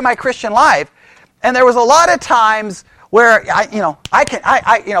look back at my Christian life, and there was a lot of times where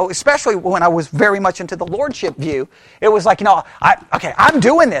especially when I was very much into the lordship view, it was like, I'm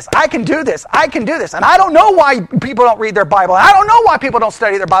doing this. I can do this. And I don't know why people don't read their Bible. And I don't know why people don't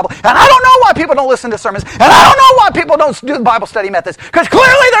study their Bible. And I don't know why people don't listen to sermons. And I don't know why people don't do the Bible study methods. Because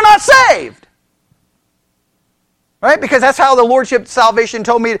clearly they're not saved. Right? Because that's how the lordship salvation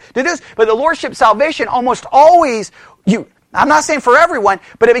told me to do this. But the lordship salvation almost always, I'm not saying for everyone,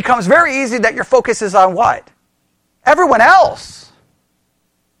 but it becomes very easy that your focus is on what? Everyone else.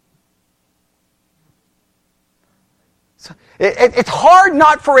 So it's hard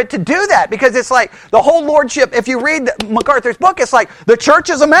not for it to do that, because it's like the whole lordship, if you read MacArthur's book, it's like the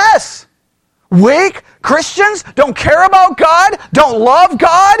church is a mess. Weak Christians don't care about God, don't love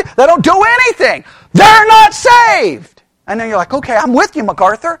God, they don't do anything. They're not saved. And then you're like, okay, I'm with you,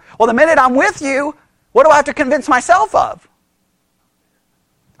 MacArthur. Well, the minute I'm with you, what do I have to convince myself of?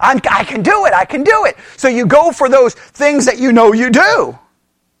 I can do it. I can do it. So you go for those things that you know you do.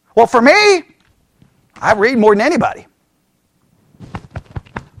 Well, for me, I read more than anybody.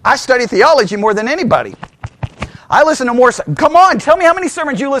 I study theology more than anybody. I listen to more. Come on, tell me how many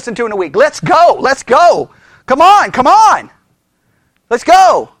sermons you listen to in a week. Let's go. Let's go. Come on. Come on. Let's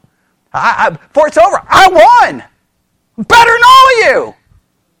go. Before it's over, I won. Better than all of you.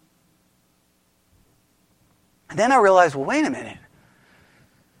 And then I realized, well, wait a minute.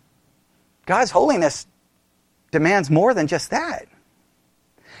 God's holiness demands more than just that.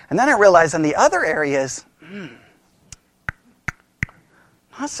 And then I realized in the other areas,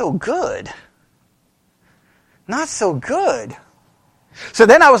 not so good. Not so good. So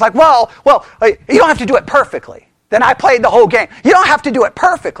then I was like, well, you don't have to do it perfectly. Then I played the whole game. You don't have to do it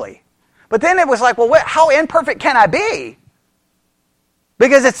perfectly. But then it was like, well, how imperfect can I be?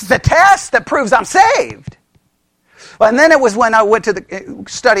 Because it's the test that proves I'm saved. And then it was when I went to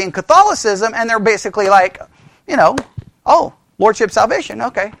studying Catholicism, and they're basically like, oh, Lordship salvation.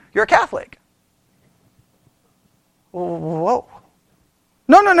 Okay, you're a Catholic. Whoa.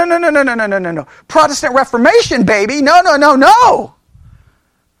 No. Protestant Reformation, baby. No.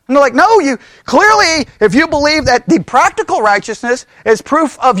 And they're like, no, you clearly, if you believe that the practical righteousness is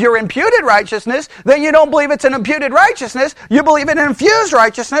proof of your imputed righteousness, then you don't believe it's an imputed righteousness. You believe in an infused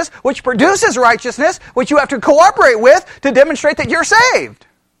righteousness, which produces righteousness, which you have to cooperate with to demonstrate that you're saved.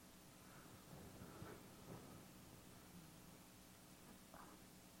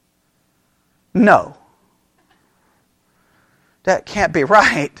 No. That can't be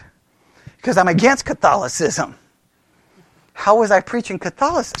right, because I'm against Catholicism. How was I preaching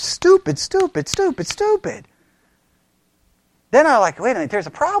Catholicism? Stupid. Then I'm like, wait a minute, there's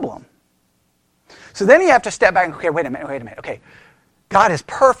a problem. So then you have to step back and, okay, wait a minute. Okay, God is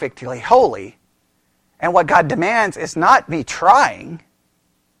perfectly holy, and what God demands is not me trying.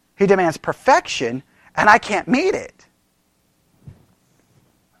 He demands perfection, and I can't meet it.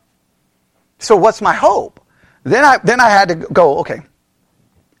 So what's my hope? Then I had to go, okay,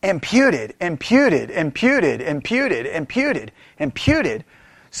 imputed.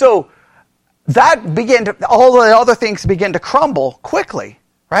 So that began to, all the other things begin to crumble quickly,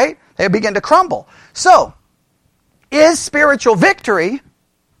 right? They begin to crumble. So, is spiritual victory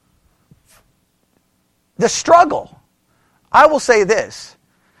the struggle? I will say this.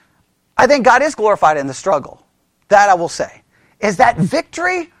 I think God is glorified in the struggle. That I will say. Is that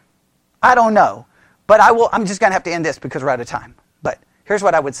victory? I don't know. But I'm just going to have to end this because we're out of time. But here's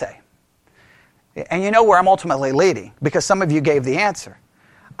what I would say. And you know where I'm ultimately leading, because some of you gave the answer.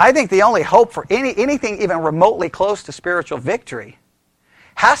 I think the only hope for anything even remotely close to spiritual victory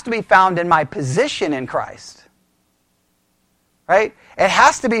has to be found in my position in Christ. Right? It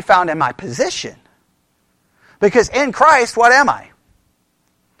has to be found in my position. Because in Christ, what am I?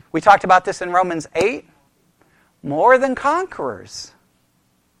 We talked about this in Romans 8. More than conquerors.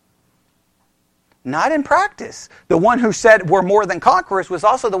 Not in practice. The one who said we're more than conquerors was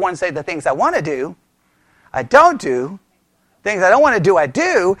also the one who said the things I want to do, I don't do. Things I don't want to do, I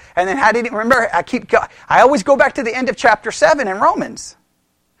do. And then how did he remember? I always go back to the end of chapter 7 in Romans.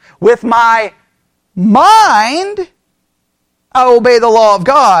 With my mind, I obey the law of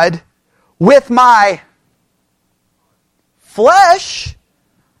God. With my flesh,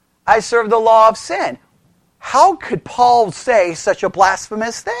 I serve the law of sin. How could Paul say such a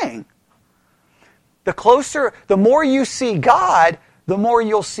blasphemous thing? The more you see God, the more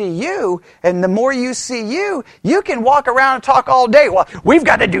you'll see you. And the more you see you, you can walk around and talk all day. Well, we've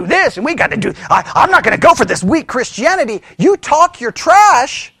got to do this and we got to do... I'm not going to go for this weak Christianity. You talk your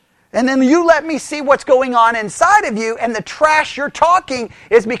trash, and then you let me see what's going on inside of you. And the trash you're talking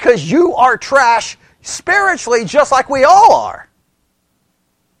is because you are trash spiritually, just like we all are.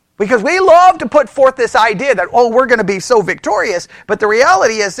 Because we love to put forth this idea that, we're going to be so victorious. But the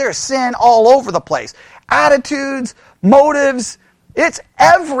reality is there's sin all over the place. Attitudes, motives, it's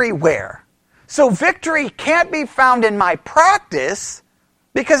everywhere. So victory can't be found in my practice,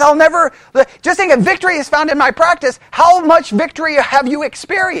 because I'll never... Just think, if victory is found in my practice, how much victory have you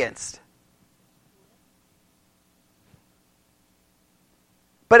experienced?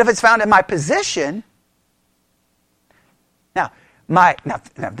 But if it's found in my position... Now,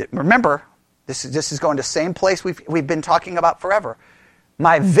 remember, this is going to the same place we've been talking about forever.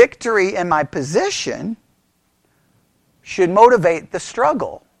 My victory and my position should motivate the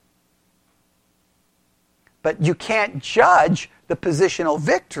struggle. But you can't judge the positional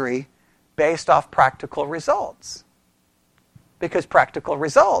victory based off practical results. Because practical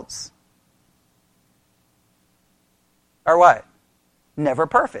results are what? Never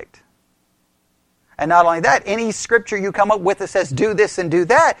perfect. And not only that, any scripture you come up with that says do this and do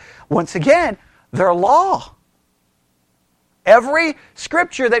that, once again, they're law. Every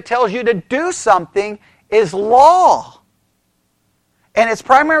scripture that tells you to do something is law. And its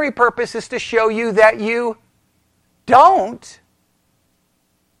primary purpose is to show you that you don't,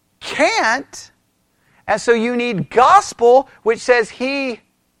 can't, and so you need gospel, which says he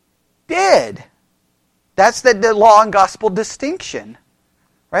did. That's the law and gospel distinction,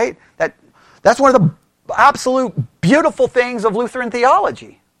 right? That's one of the absolute beautiful things of Lutheran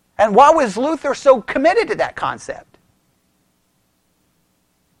theology. And why was Luther so committed to that concept?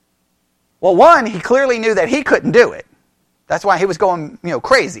 Well, one, he clearly knew that he couldn't do it. That's why he was going,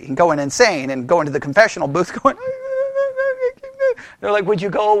 crazy and going insane and going to the confessional booth going, they're like, would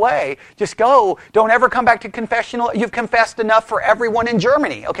you go away? Just go. Don't ever come back to confessional. You've confessed enough for everyone in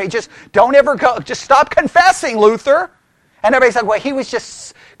Germany. Okay, just don't ever go. Just stop confessing, Luther. And everybody's like, well, he was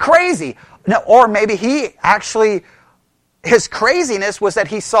just crazy. No, or maybe he actually, his craziness was that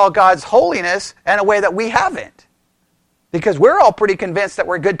he saw God's holiness in a way that we haven't. Because we're all pretty convinced that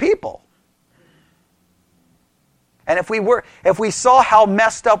we're good people. And if we saw how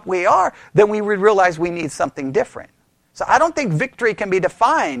messed up we are, then we would realize we need something different. So I don't think victory can be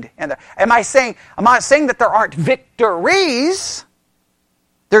defined. I'm not saying that there aren't victories.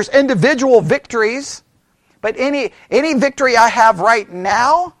 There's individual victories. But any victory I have right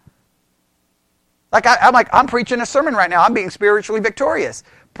now, I'm preaching a sermon right now. I'm being spiritually victorious.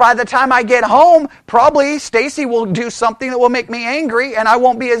 By the time I get home, probably Stacy will do something that will make me angry, and I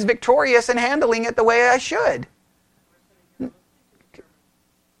won't be as victorious in handling it the way I should.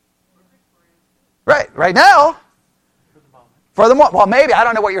 Right now. For the moment. Well, maybe. I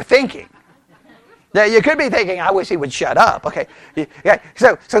don't know what you're thinking. Yeah, you could be thinking, I wish he would shut up. Okay. Yeah.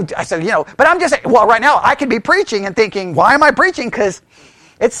 So but I'm just saying, well, right now I could be preaching and thinking, why am I preaching? Because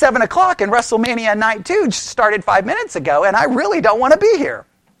it's 7 o'clock and WrestleMania Night 2 started 5 minutes ago, and I really don't want to be here.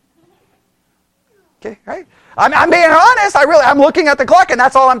 Okay, right? I'm being honest. I'm looking at the clock, and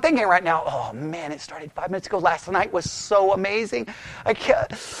that's all I'm thinking right now. Oh, man, it started 5 minutes ago. Last night was so amazing. I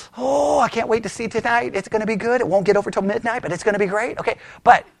can't wait to see tonight. It's going to be good. It won't get over till midnight, but it's going to be great. Okay,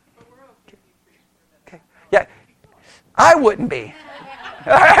 but yeah, I wouldn't be.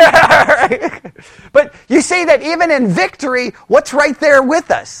 But you see that even in victory, what's right there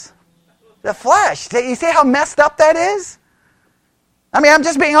with us? The flesh. You see how messed up that is? I mean, I'm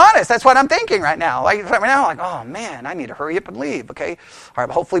just being honest. That's what I'm thinking right now. Right now, I'm like, oh man, I need to hurry up and leave. Okay, all right.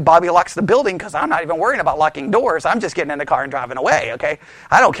 But hopefully, Bobby locks the building because I'm not even worrying about locking doors. I'm just getting in the car and driving away. Okay,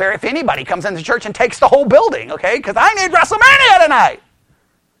 I don't care if anybody comes into church and takes the whole building. Okay, because I need WrestleMania tonight.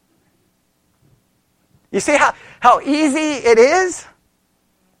 You see how easy it is?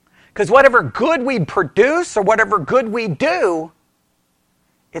 Because whatever good we produce or whatever good we do,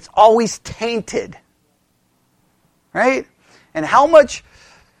 it's always tainted, right? And how much,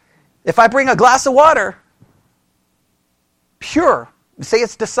 if I bring a glass of water, pure, say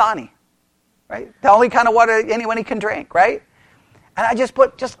it's Dasani, right? The only kind of water anyone can drink, right? And I just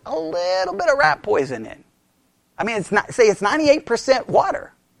put just a little bit of rat poison in. I mean, it's 98%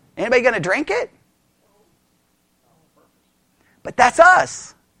 water. Anybody going to drink it? But that's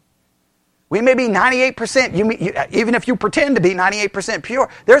us. We may be 98%, even if you pretend to be 98% pure,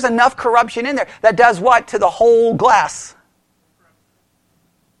 there's enough corruption in there that does what to the whole glass?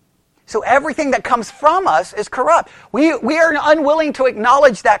 So everything that comes from us is corrupt. We are unwilling to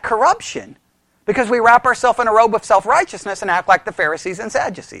acknowledge that corruption because we wrap ourselves in a robe of self-righteousness and act like the Pharisees and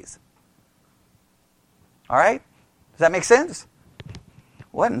Sadducees. All right? Does that make sense?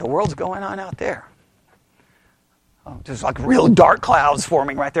 What in the world's going on out there? Oh, there's like real dark clouds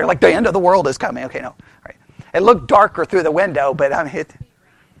forming right there, like the end of the world is coming. Okay, no. All right. It looked darker through the window, but I'm hit.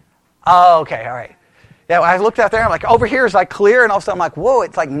 Oh, okay, all right. Yeah, I looked out there, I'm like, over here is like clear, and all of a sudden I'm like, whoa,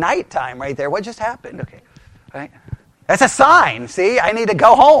 it's like nighttime right there. What just happened? Okay, all right. That's a sign, see? I need to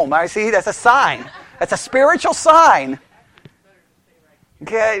go home. I see, that's a sign. That's a spiritual sign.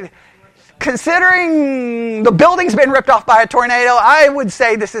 Okay. Considering the building's been ripped off by a tornado, I would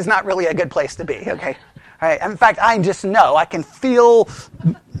say this is not really a good place to be, okay? All right. In fact, I just know. I can feel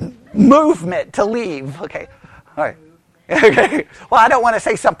movement to leave. Okay. All right. Okay. Well, I don't want to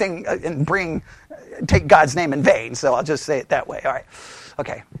say something and take God's name in vain, so I'll just say it that way. All right.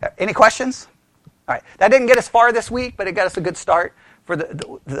 Okay. Any questions? All right. That didn't get us far this week, but it got us a good start for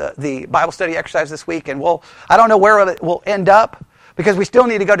the Bible study exercise this week. And I don't know where it will end up because we still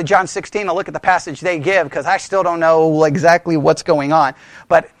need to go to John 16 and look at the passage they give because I still don't know exactly what's going on.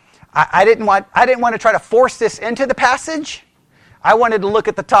 But I didn't want to try to force this into the passage. I wanted to look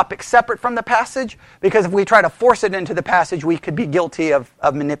at the topic separate from the passage, because if we try to force it into the passage, we could be guilty of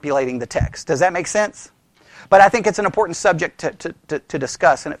manipulating the text. Does that make sense? But I think it's an important subject to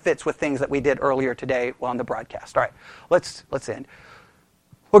discuss, and it fits with things that we did earlier today on the broadcast. All right, let's end.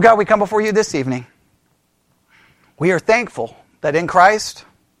 Well, God, we come before you this evening. We are thankful that in Christ,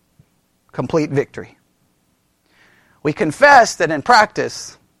 complete victory. We confess that in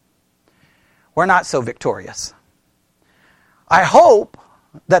practice, we're not so victorious. I hope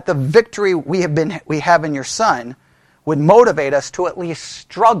that the victory we have in your Son would motivate us to at least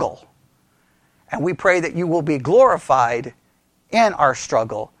struggle. And we pray that you will be glorified in our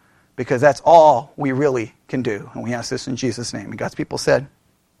struggle, because that's all we really can do. And we ask this in Jesus' name. And God's people said,